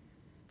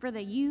 for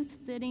the youth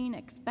sitting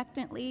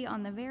expectantly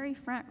on the very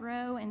front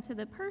row, and to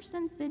the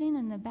person sitting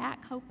in the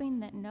back hoping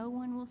that no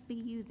one will see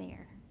you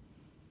there.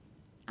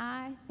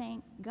 I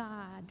thank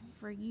God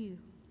for you.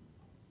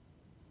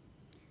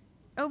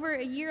 Over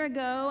a year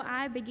ago,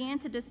 I began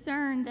to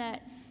discern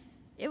that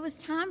it was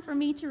time for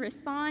me to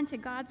respond to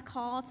God's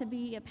call to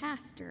be a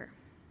pastor.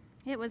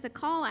 It was a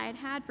call I had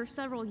had for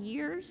several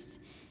years,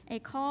 a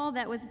call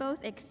that was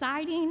both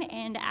exciting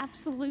and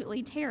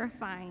absolutely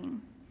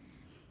terrifying.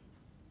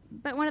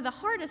 But one of the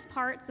hardest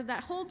parts of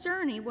that whole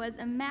journey was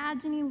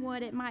imagining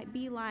what it might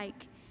be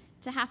like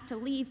to have to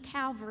leave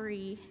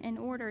Calvary in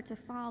order to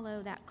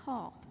follow that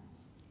call.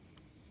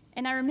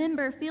 And I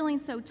remember feeling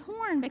so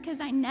torn because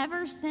I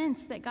never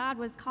sensed that God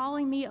was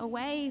calling me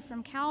away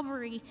from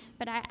Calvary,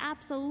 but I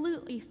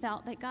absolutely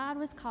felt that God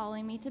was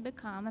calling me to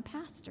become a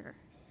pastor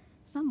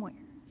somewhere,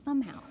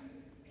 somehow.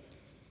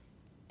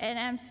 And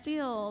I'm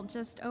still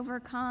just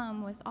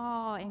overcome with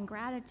awe and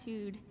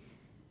gratitude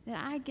that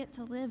I get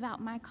to live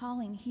out my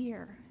calling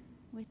here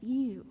with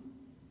you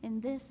in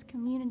this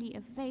community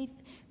of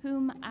faith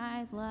whom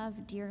I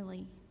love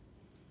dearly.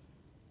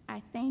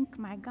 I thank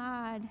my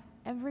God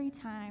every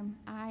time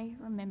I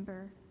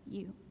remember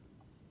you.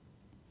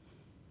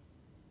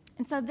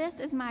 And so this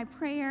is my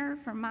prayer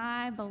for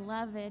my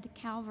beloved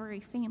Calvary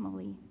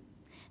family,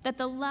 that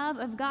the love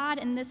of God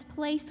in this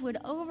place would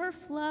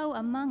overflow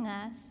among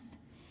us,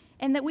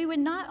 and that we would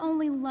not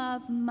only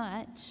love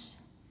much,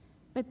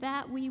 but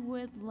that we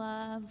would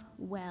love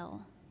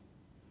well.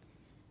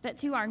 That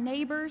to our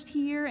neighbors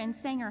here in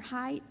Sanger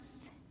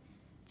Heights,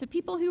 to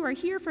people who are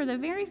here for the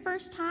very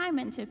first time,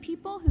 and to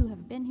people who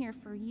have been here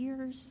for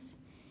years,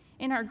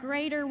 in our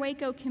greater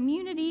Waco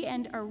community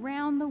and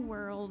around the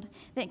world,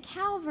 that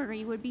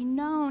Calvary would be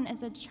known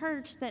as a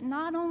church that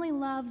not only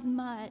loves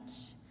much,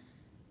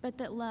 but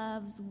that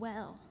loves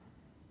well.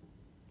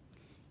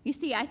 You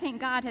see, I think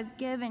God has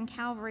given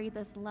Calvary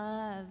this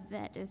love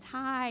that is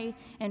high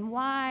and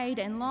wide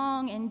and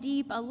long and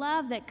deep, a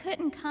love that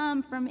couldn't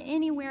come from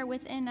anywhere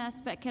within us,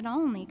 but could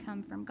only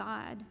come from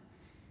God.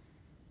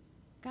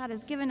 God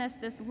has given us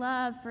this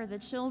love for the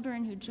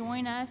children who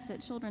join us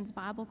at Children's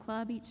Bible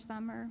Club each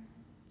summer,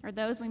 or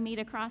those we meet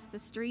across the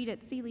street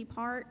at Seeley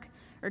Park,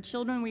 or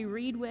children we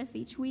read with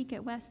each week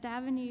at West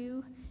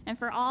Avenue, and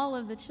for all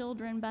of the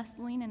children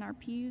bustling in our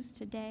pews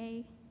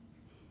today.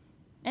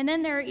 And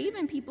then there are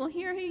even people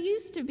here who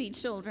used to be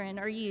children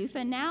or youth,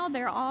 and now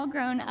they're all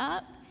grown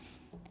up,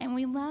 and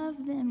we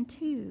love them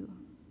too.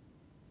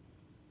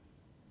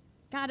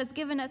 God has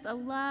given us a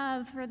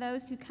love for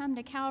those who come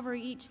to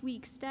Calvary each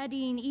week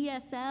studying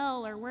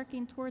ESL or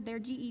working toward their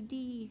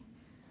GED,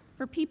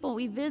 for people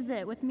we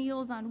visit with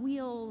Meals on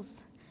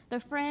Wheels, the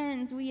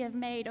friends we have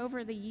made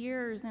over the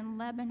years in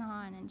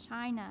Lebanon and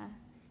China,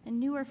 and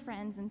newer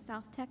friends in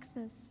South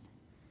Texas,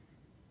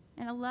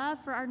 and a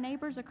love for our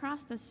neighbors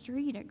across the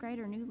street at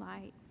Greater New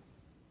Light.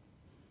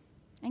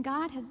 And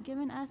God has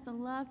given us a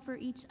love for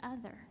each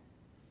other,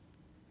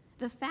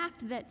 The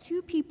fact that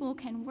two people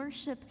can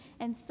worship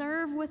and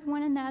serve with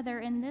one another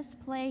in this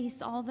place,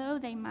 although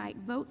they might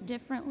vote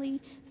differently,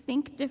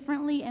 think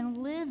differently, and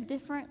live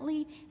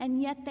differently,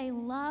 and yet they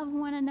love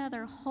one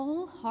another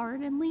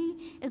wholeheartedly,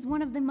 is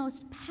one of the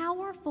most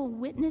powerful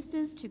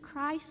witnesses to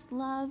Christ's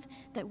love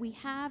that we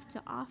have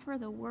to offer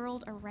the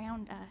world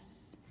around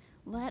us.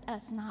 Let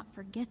us not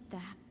forget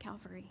that,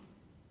 Calvary.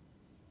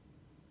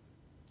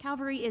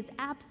 Calvary is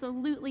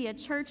absolutely a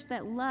church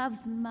that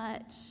loves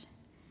much.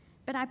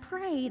 But I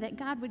pray that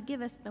God would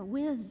give us the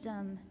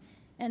wisdom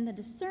and the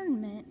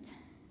discernment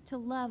to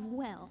love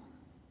well.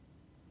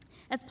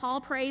 As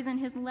Paul prays in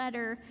his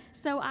letter,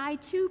 so I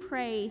too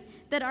pray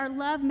that our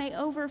love may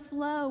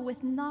overflow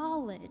with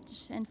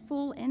knowledge and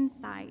full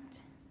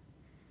insight.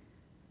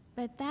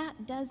 But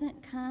that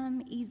doesn't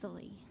come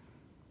easily,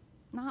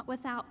 not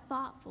without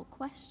thoughtful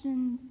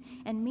questions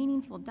and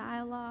meaningful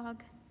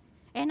dialogue.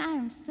 And I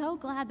am so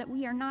glad that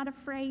we are not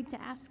afraid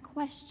to ask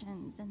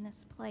questions in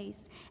this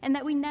place and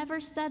that we never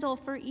settle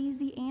for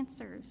easy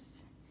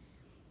answers.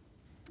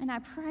 And I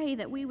pray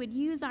that we would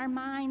use our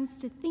minds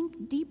to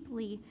think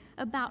deeply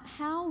about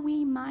how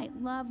we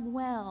might love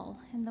well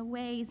in the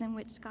ways in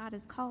which God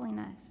is calling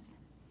us.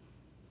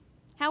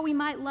 How we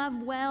might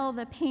love well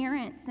the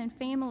parents and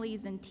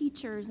families and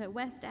teachers at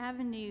West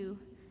Avenue.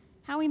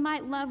 How we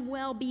might love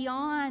well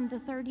beyond the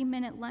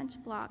 30-minute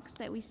lunch blocks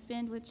that we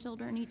spend with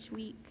children each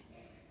week.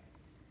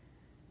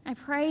 I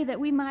pray that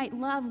we might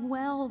love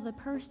well the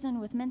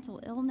person with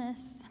mental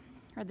illness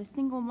or the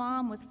single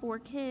mom with 4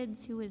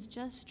 kids who is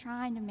just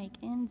trying to make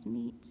ends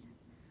meet.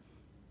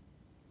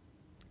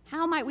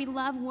 How might we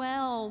love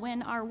well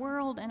when our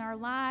world and our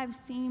lives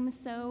seem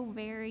so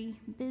very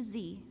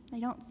busy? They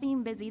don't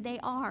seem busy, they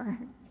are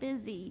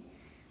busy.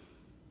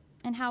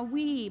 And how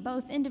we,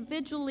 both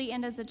individually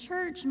and as a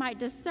church, might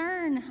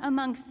discern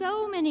among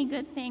so many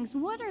good things,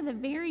 what are the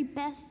very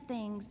best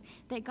things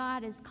that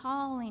God is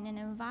calling and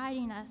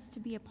inviting us to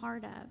be a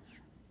part of.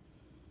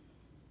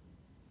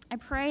 I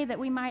pray that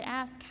we might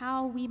ask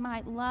how we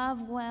might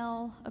love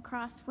well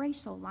across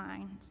racial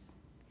lines.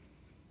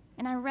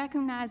 And I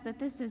recognize that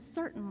this is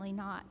certainly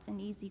not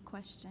an easy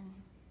question.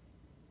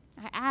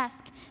 I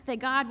ask that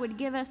God would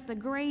give us the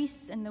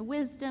grace and the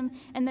wisdom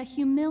and the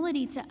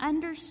humility to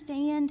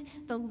understand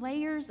the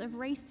layers of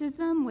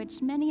racism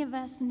which many of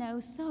us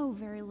know so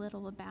very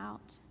little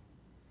about.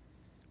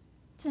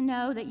 To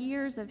know that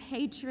years of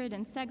hatred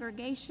and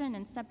segregation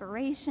and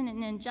separation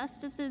and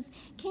injustices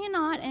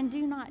cannot and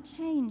do not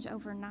change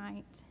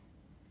overnight.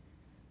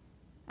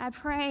 I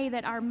pray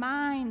that our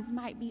minds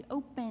might be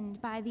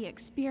opened by the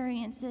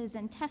experiences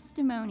and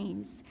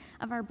testimonies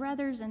of our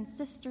brothers and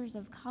sisters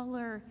of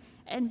color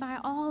and by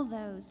all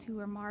those who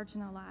are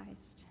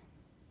marginalized.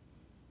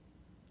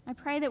 I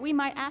pray that we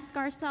might ask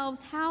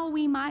ourselves how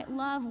we might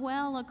love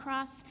well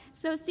across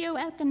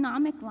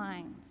socioeconomic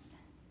lines,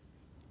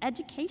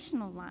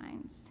 educational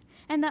lines,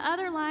 and the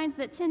other lines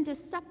that tend to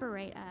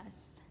separate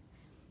us.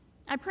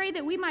 I pray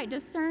that we might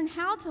discern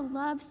how to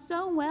love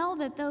so well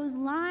that those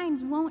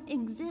lines won't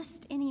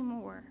exist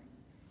anymore.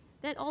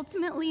 That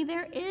ultimately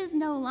there is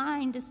no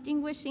line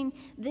distinguishing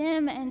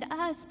them and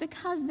us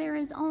because there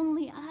is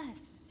only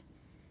us.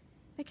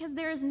 Because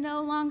there is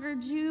no longer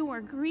Jew or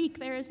Greek,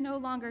 there is no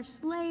longer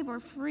slave or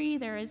free,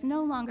 there is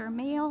no longer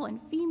male and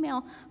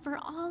female, for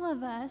all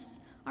of us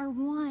are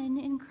one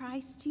in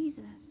Christ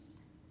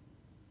Jesus.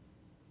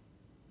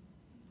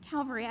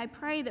 Calvary, I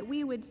pray that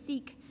we would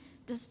seek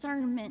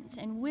discernment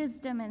and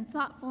wisdom and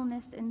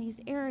thoughtfulness in these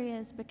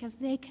areas because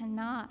they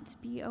cannot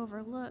be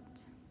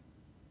overlooked.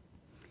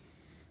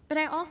 But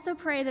I also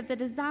pray that the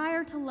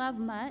desire to love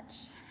much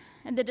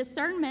and the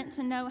discernment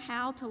to know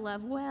how to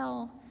love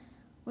well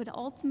would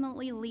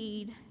ultimately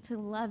lead to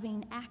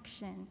loving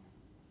action.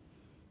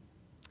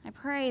 I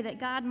pray that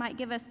God might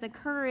give us the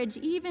courage,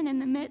 even in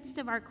the midst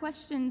of our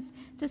questions,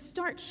 to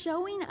start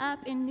showing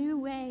up in new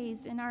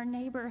ways in our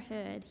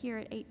neighborhood here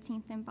at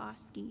 18th and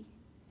Bosque.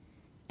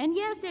 And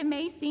yes, it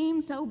may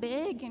seem so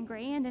big and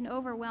grand and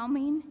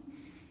overwhelming,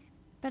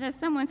 but as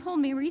someone told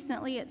me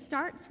recently, it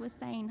starts with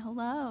saying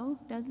hello,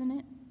 doesn't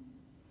it?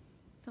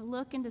 To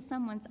look into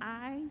someone's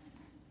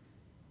eyes,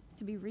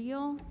 to be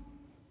real,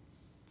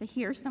 to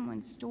hear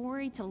someone's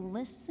story, to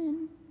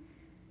listen,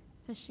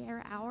 to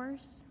share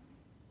ours.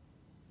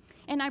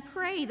 And I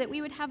pray that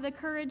we would have the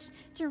courage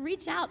to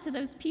reach out to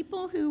those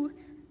people who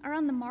are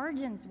on the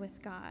margins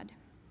with God,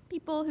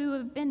 people who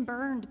have been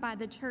burned by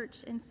the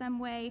church in some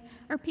way,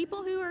 or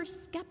people who are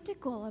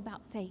skeptical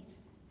about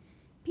faith,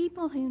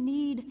 people who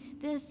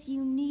need this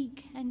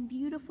unique and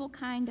beautiful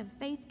kind of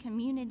faith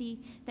community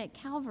that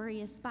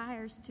Calvary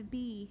aspires to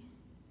be,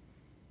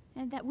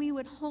 and that we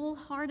would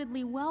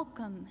wholeheartedly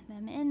welcome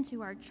them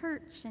into our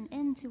church and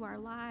into our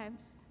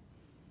lives.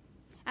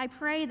 I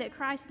pray that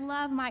Christ's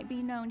love might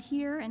be known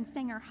here in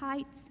Sanger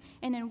Heights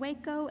and in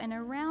Waco and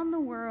around the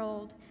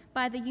world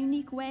by the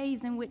unique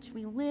ways in which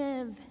we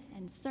live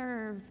and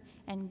serve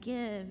and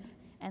give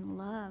and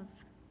love.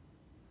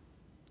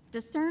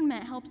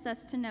 Discernment helps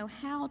us to know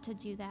how to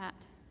do that,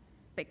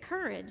 but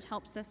courage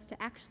helps us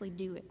to actually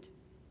do it.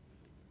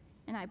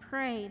 and I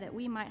pray that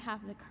we might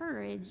have the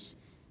courage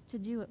to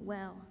do it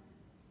well.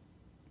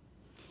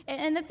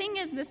 And the thing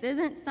is, this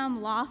isn't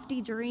some lofty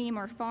dream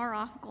or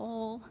far-off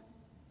goal.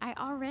 I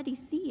already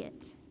see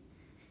it.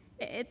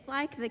 It's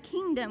like the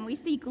kingdom. We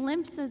see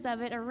glimpses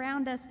of it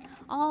around us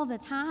all the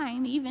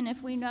time, even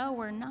if we know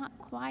we're not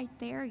quite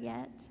there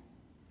yet.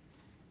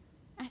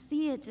 I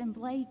see it in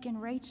Blake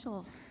and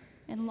Rachel,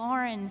 and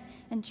Lauren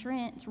and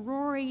Trent,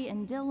 Rory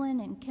and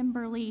Dylan and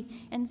Kimberly,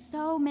 and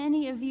so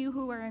many of you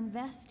who are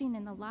investing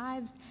in the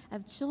lives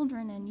of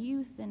children and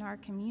youth in our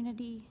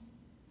community.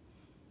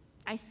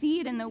 I see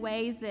it in the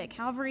ways that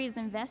Calvary is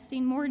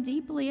investing more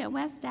deeply at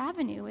West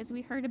Avenue, as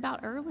we heard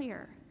about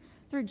earlier,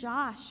 through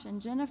Josh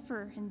and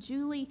Jennifer and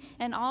Julie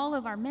and all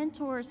of our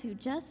mentors who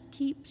just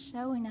keep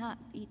showing up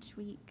each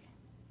week.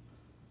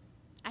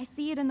 I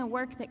see it in the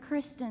work that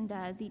Kristen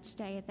does each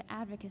day at the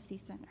Advocacy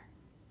Center,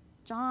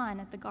 John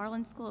at the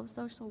Garland School of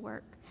Social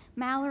Work,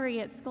 Mallory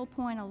at Skill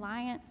Point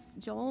Alliance,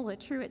 Joel at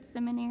Truett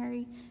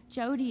Seminary,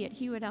 Jody at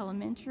Hewitt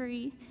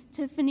Elementary,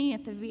 Tiffany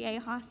at the VA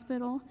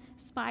Hospital,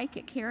 Spike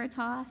at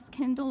Caritas,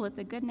 Kendall at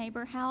the Good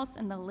Neighbor House,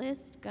 and the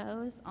list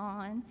goes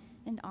on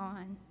and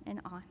on and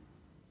on.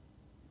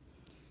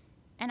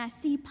 And I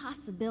see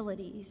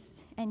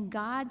possibilities and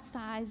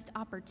God-sized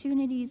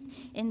opportunities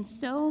in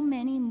so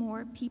many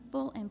more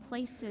people and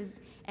places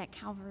at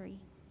Calvary.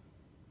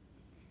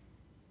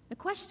 The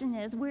question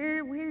is,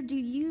 where do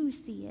you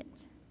see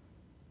it?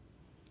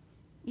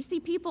 You see,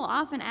 people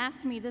often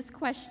ask me this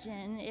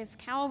question, if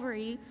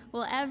Calvary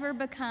will ever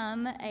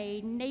become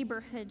a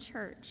neighborhood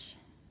church.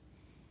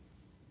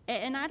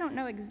 And I don't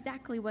know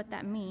exactly what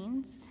that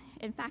means.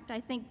 In fact, I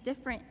think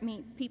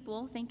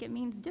people think it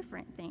means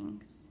different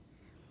things.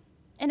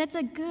 And it's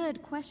a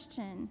good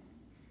question,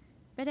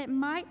 but it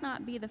might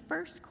not be the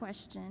first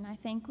question I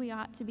think we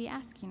ought to be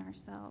asking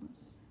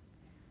ourselves.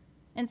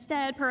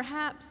 Instead,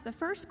 perhaps the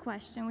first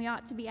question we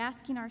ought to be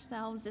asking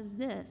ourselves is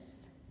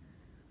this: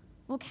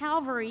 will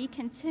Calvary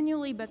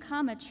continually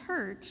become a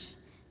church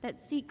that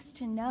seeks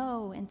to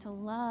know and to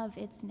love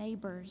its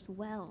neighbors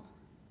well?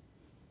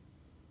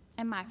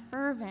 And my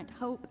fervent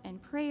hope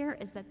and prayer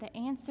is that the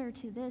answer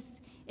to this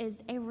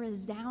is a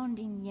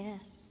resounding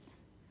yes,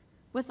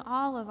 with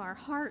all of our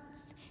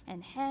hearts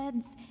and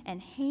heads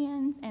and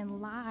hands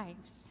and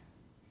lives.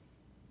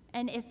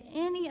 And if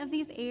any of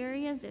these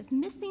areas is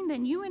missing,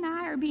 then you and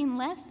I are being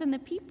less than the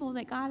people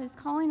that God is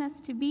calling us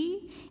to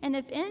be. And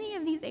if any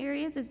of these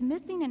areas is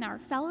missing in our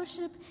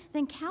fellowship,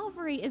 then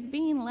Calvary is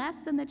being less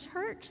than the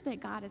church that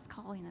God is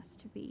calling us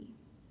to be.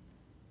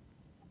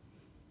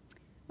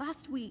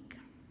 Last week,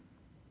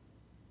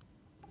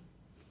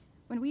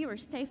 when we were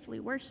safely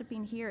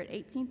worshiping here at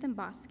 18th and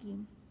Bosque,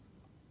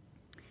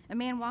 a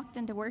man walked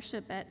into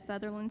worship at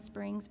Sutherland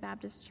Springs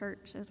Baptist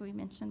Church, as we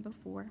mentioned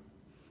before,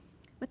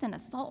 with an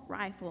assault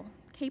rifle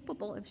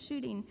capable of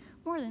shooting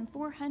more than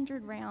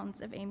 400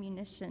 rounds of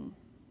ammunition,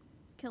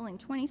 killing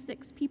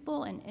 26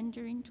 people and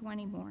injuring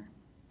 20 more.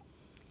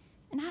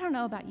 And I don't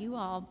know about you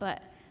all,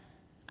 but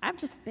I've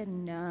just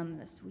been numb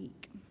this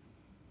week.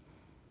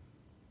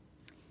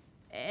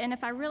 And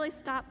if I really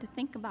stop to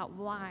think about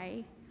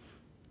why,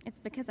 it's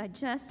because I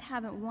just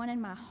haven't wanted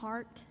my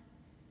heart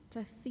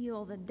to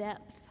feel the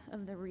depth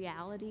of the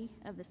reality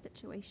of the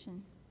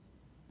situation.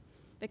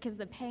 Because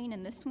the pain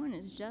in this one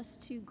is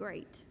just too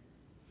great.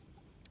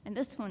 And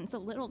this one's a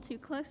little too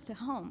close to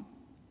home.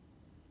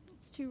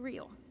 It's too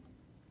real.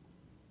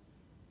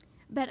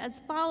 But as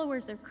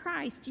followers of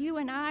Christ, you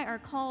and I are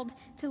called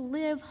to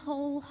live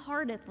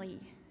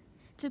wholeheartedly,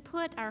 to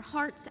put our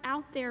hearts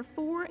out there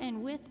for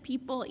and with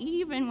people,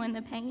 even when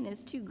the pain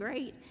is too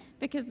great,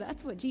 because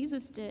that's what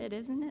Jesus did,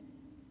 isn't it?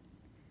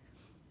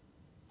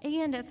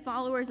 And as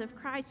followers of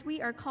Christ, we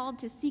are called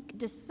to seek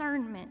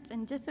discernment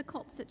in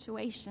difficult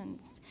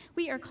situations.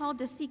 We are called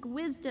to seek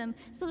wisdom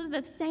so that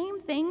the same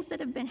things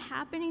that have been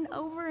happening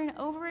over and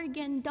over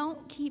again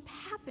don't keep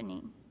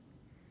happening.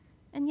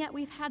 And yet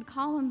we've had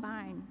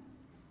Columbine,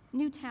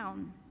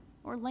 Newtown,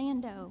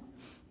 Orlando,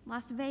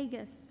 Las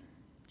Vegas,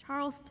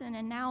 Charleston,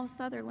 and now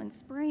Sutherland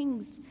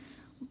Springs.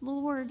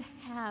 Lord,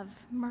 have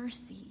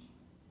mercy.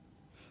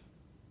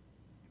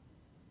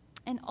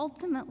 And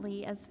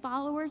ultimately, as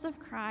followers of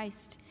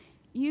Christ,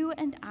 you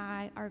and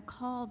I are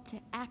called to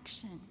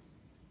action.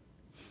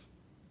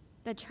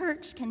 The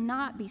church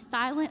cannot be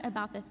silent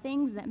about the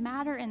things that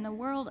matter in the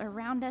world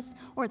around us,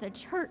 or the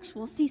church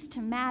will cease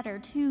to matter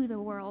to the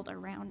world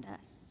around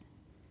us.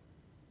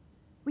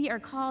 We are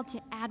called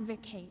to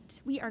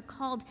advocate. We are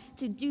called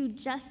to do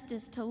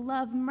justice, to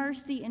love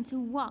mercy, and to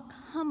walk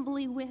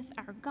humbly with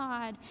our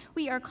God.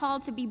 We are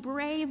called to be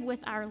brave with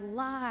our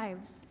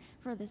lives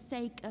for the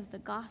sake of the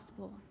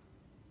gospel.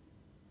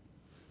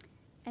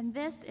 And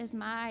this is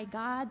my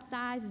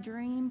God-sized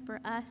dream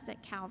for us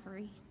at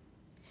Calvary,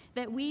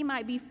 that we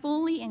might be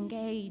fully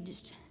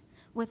engaged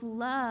with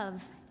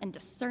love and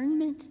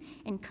discernment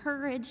and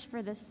courage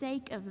for the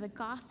sake of the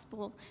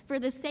gospel, for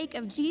the sake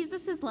of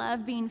Jesus'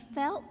 love being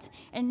felt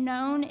and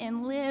known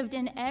and lived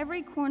in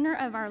every corner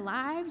of our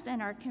lives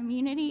and our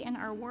community and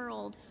our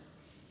world.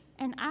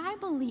 And I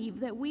believe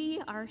that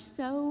we are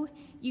so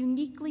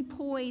uniquely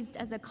poised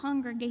as a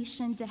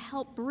congregation to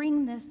help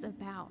bring this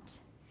about,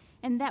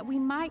 and that we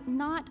might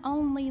not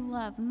only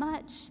love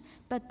much,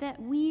 but that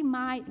we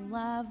might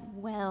love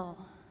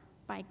well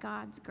by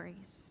God's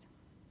grace.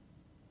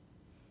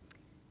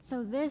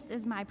 So this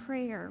is my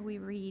prayer, we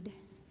read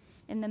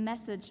in the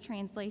Message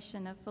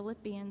translation of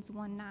Philippians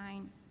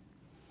 1:9,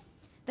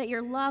 that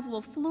your love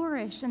will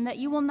flourish and that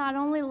you will not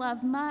only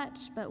love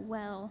much, but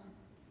well.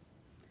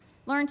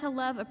 Learn to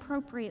love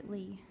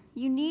appropriately.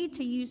 You need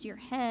to use your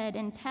head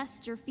and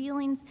test your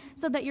feelings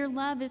so that your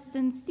love is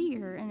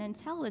sincere and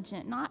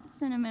intelligent, not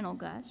sentimental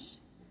gush.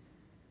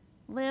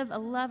 Live a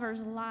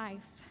lover's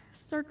life,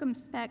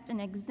 circumspect and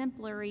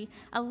exemplary,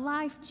 a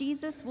life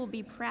Jesus will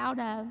be proud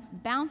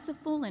of,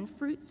 bountiful in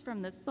fruits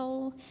from the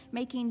soul,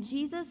 making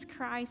Jesus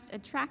Christ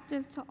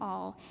attractive to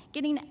all,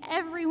 getting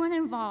everyone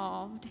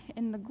involved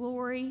in the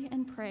glory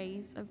and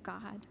praise of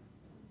God.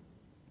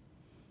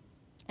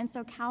 And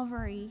so,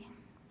 Calvary,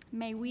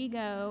 may we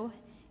go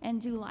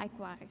and do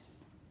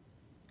likewise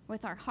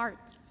with our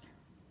hearts,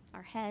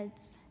 our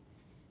heads,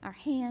 our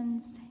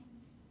hands,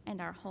 and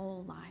our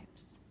whole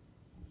lives.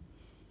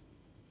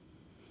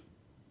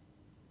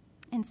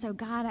 And so,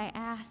 God, I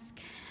ask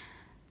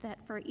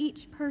that for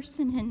each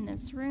person in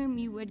this room,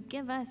 you would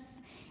give us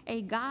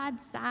a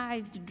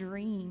God-sized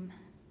dream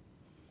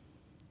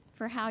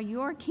for how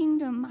your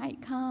kingdom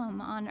might come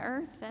on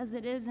earth as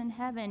it is in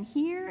heaven,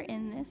 here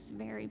in this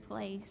very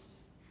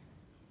place,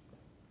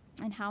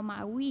 and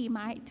how we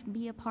might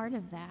be a part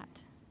of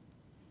that.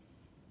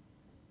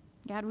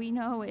 God, we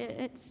know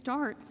it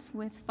starts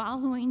with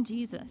following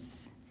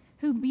Jesus,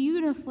 who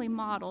beautifully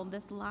modeled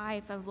this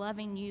life of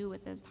loving you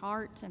with his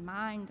heart and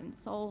mind and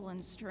soul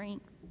and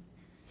strength.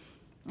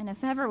 And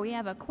if ever we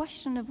have a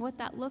question of what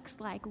that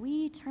looks like,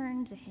 we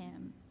turn to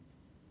him.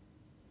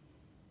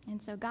 And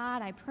so,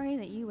 God, I pray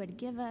that you would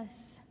give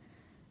us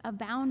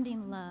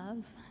abounding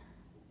love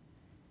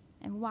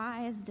and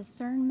wise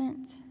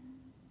discernment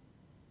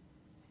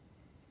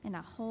and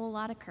a whole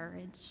lot of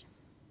courage.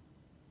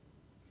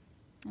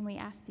 And we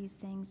ask these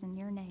things in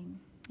your name.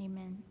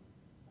 Amen.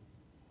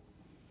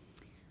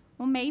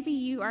 Well, maybe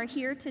you are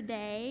here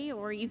today,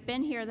 or you've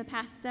been here the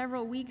past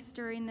several weeks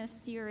during this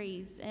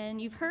series, and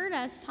you've heard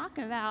us talk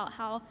about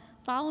how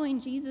following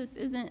Jesus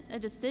isn't a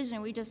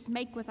decision we just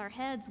make with our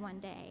heads one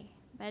day,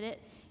 but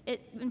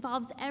it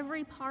involves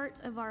every part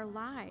of our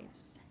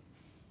lives.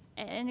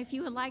 And if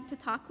you would like to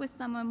talk with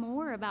someone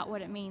more about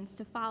what it means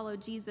to follow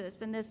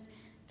Jesus and this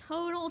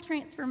total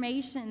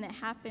transformation that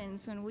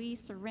happens when we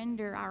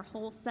surrender our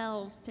whole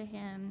selves to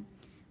him,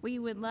 we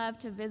would love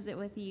to visit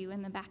with you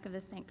in the back of the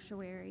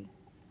sanctuary.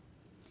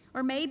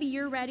 Or maybe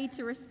you're ready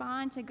to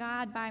respond to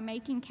God by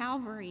making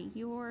Calvary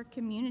your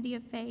community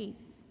of faith.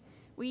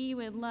 We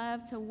would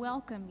love to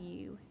welcome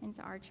you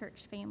into our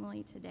church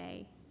family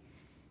today.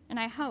 And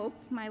I hope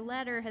my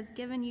letter has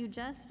given you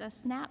just a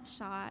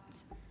snapshot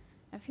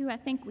of who I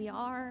think we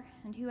are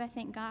and who I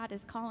think God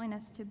is calling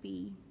us to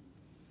be.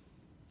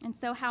 And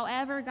so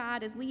however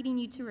God is leading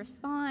you to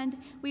respond,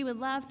 we would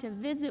love to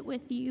visit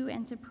with you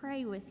and to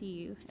pray with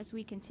you as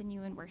we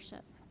continue in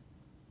worship.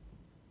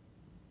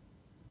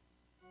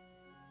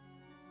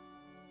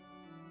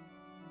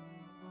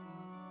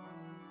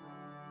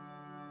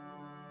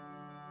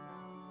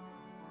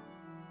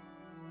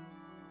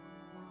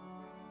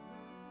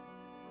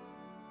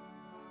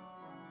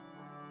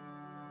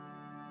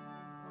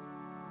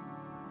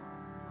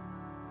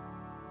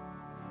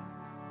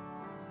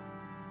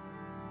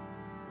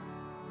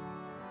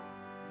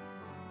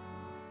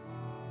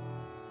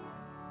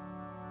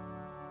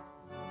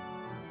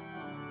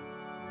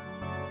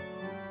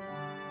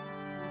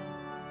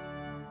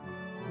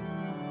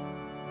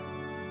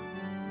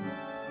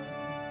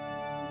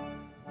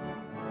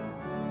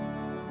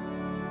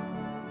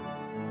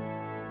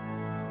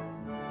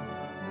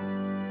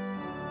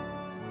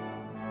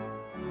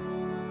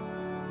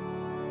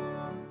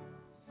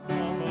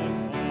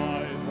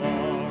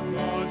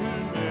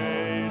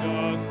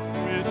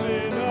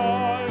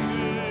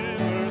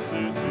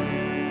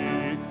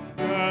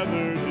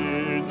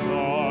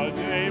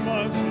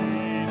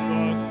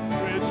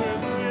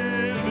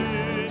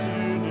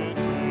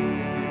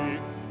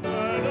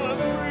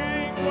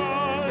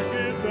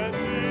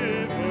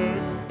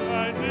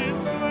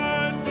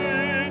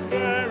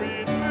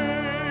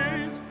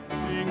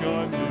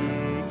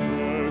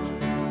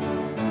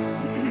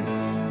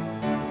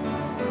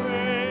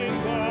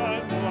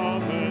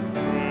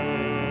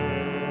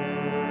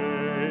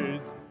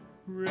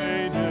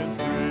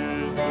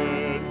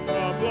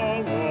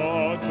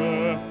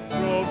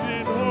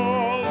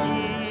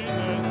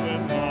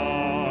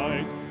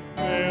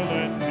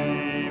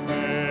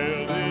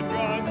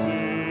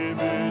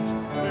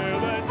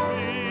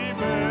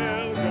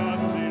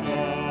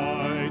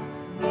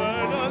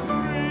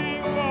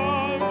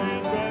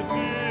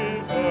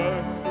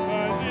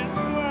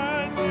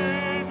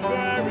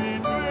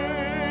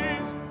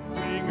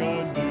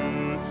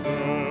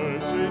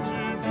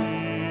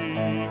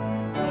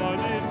 One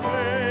in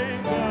faith.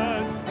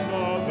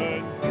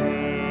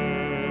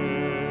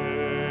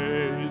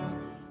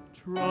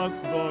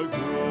 trust the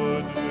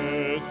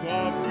goodness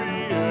of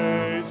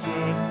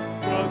creation,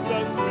 trust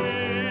the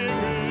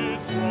Spirit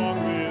strong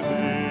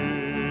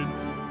within,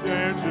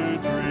 dare to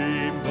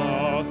dream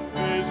the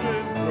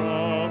vision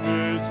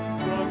promise,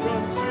 strong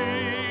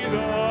conceit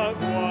of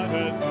what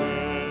has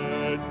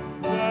been.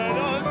 Let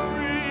us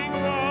bring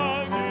the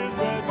gifts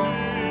that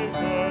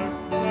differ,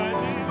 and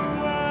each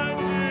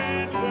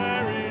blended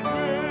varied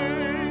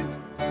ways,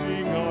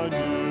 sing a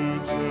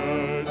new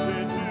church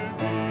into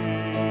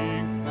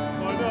being,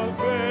 one of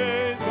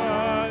faith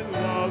and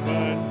love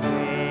and praise.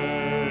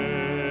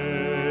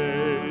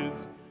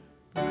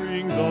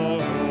 Bring the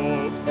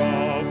hopes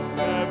of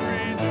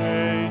every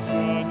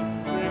nation,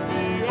 bring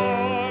the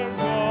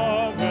arms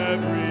of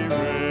every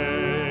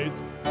race,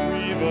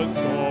 weave a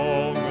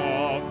song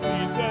of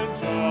peace and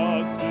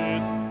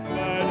justice,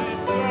 let it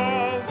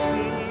sound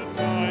through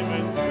time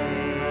and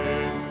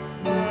space.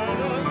 Let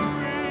us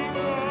bring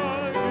the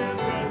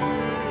gifts that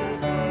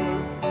differ,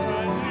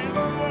 and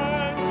its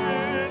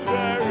blended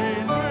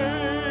varied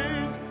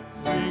ways,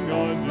 sing a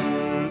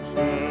new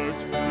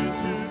church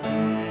into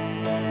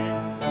being,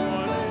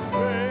 one in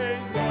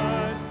faith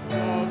and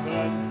love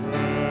and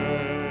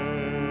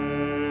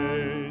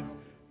praise.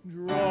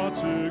 Draw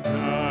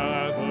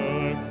together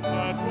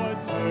at one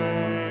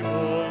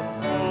table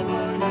all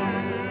the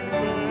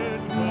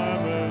human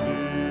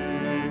family,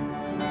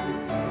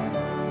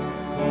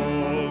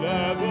 pull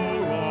ever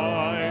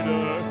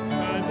wider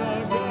and the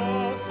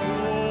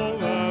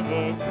gospel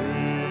ever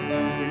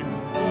free.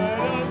 Let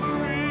us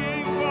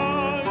bring the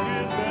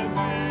gifts that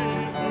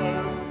differ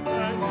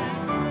and in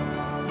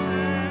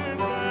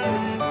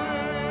varied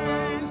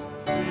ways,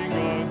 sing a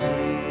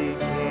new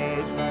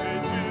church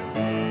into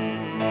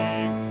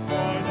being,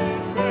 one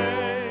in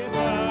faith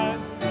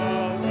and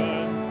love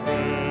and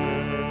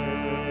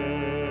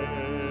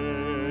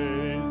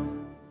praise.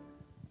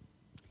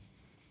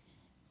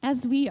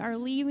 As we are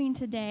leaving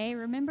today,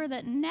 remember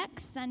that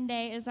next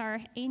Sunday is our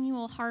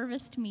annual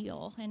harvest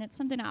meal, and it's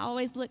something I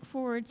always look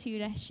forward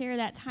to share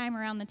that time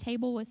around the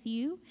table with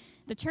you.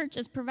 The church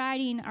is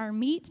providing our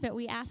meat, but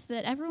we ask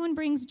that everyone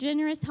brings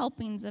generous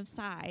helpings of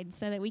sides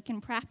so that we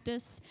can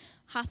practice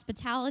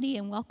hospitality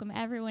and welcome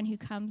everyone who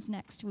comes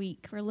next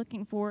week. We're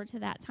looking forward to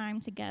that time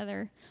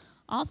together.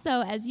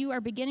 Also, as you are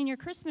beginning your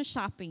Christmas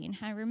shopping,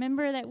 I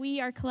remember that we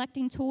are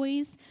collecting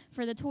toys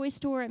for the toy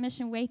store at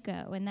Mission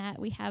Waco, and that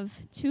we have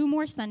 2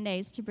 more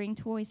Sundays to bring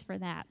toys for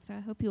that. So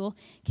I hope you'll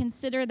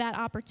consider that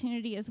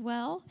opportunity as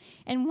well.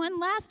 And one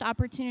last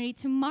opportunity,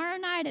 tomorrow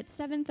night at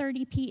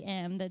 7:30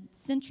 p.m., the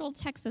Central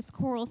Texas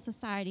Choral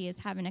Society is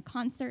having a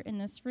concert in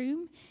this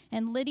room,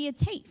 and Lydia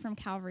Tate from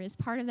Calvary is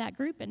part of that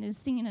group and is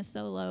singing a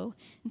solo.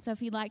 And so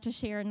if you'd like to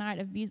share a night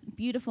of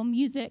beautiful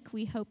music,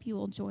 we hope you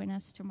will join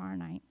us tomorrow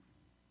night.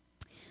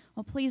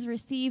 Well, please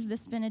receive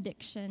this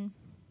benediction.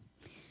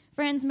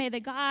 Friends, may the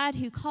God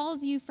who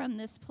calls you from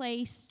this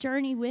place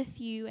journey with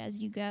you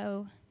as you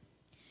go.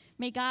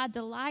 May God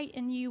delight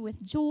in you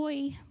with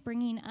joy,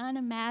 bringing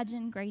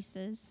unimagined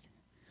graces.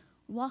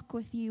 Walk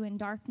with you in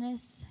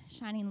darkness,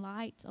 shining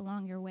light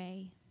along your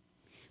way.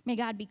 May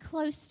God be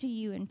close to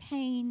you in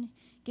pain,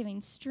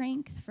 giving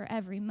strength for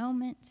every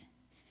moment,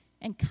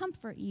 and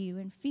comfort you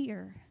in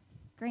fear,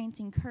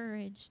 granting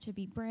courage to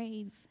be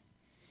brave.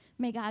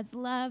 May God's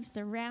love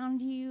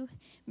surround you.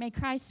 May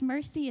Christ's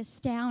mercy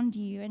astound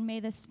you. And may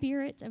the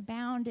Spirit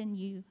abound in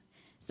you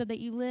so that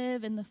you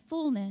live in the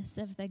fullness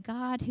of the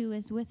God who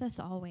is with us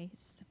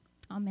always.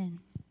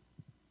 Amen.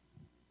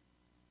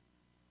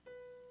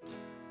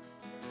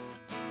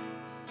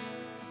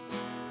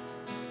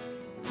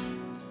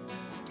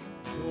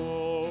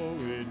 Go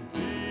in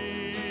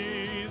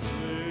peace,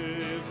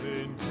 live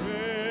in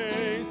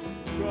grace,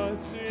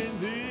 trust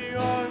in the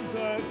arms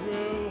that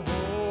will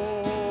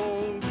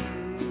hold you.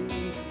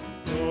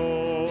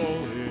 Go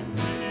in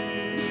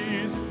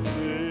peace,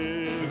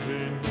 live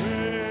in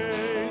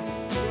grace,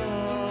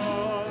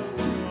 trust God's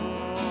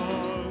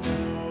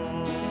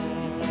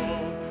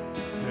love.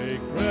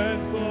 Take bread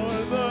for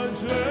the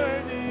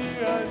journey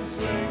and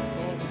strength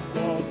for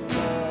the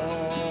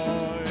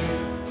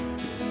flight.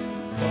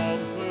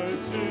 Comfort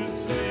to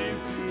sleep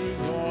through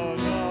the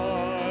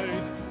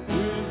night,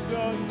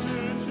 wisdom to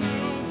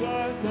choose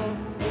at the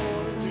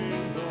fork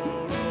in the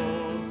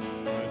road,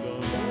 and a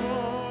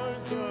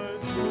heart that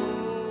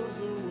goes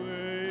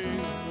away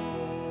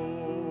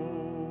home.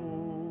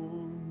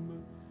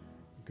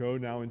 Go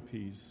now in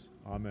peace.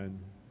 Amen.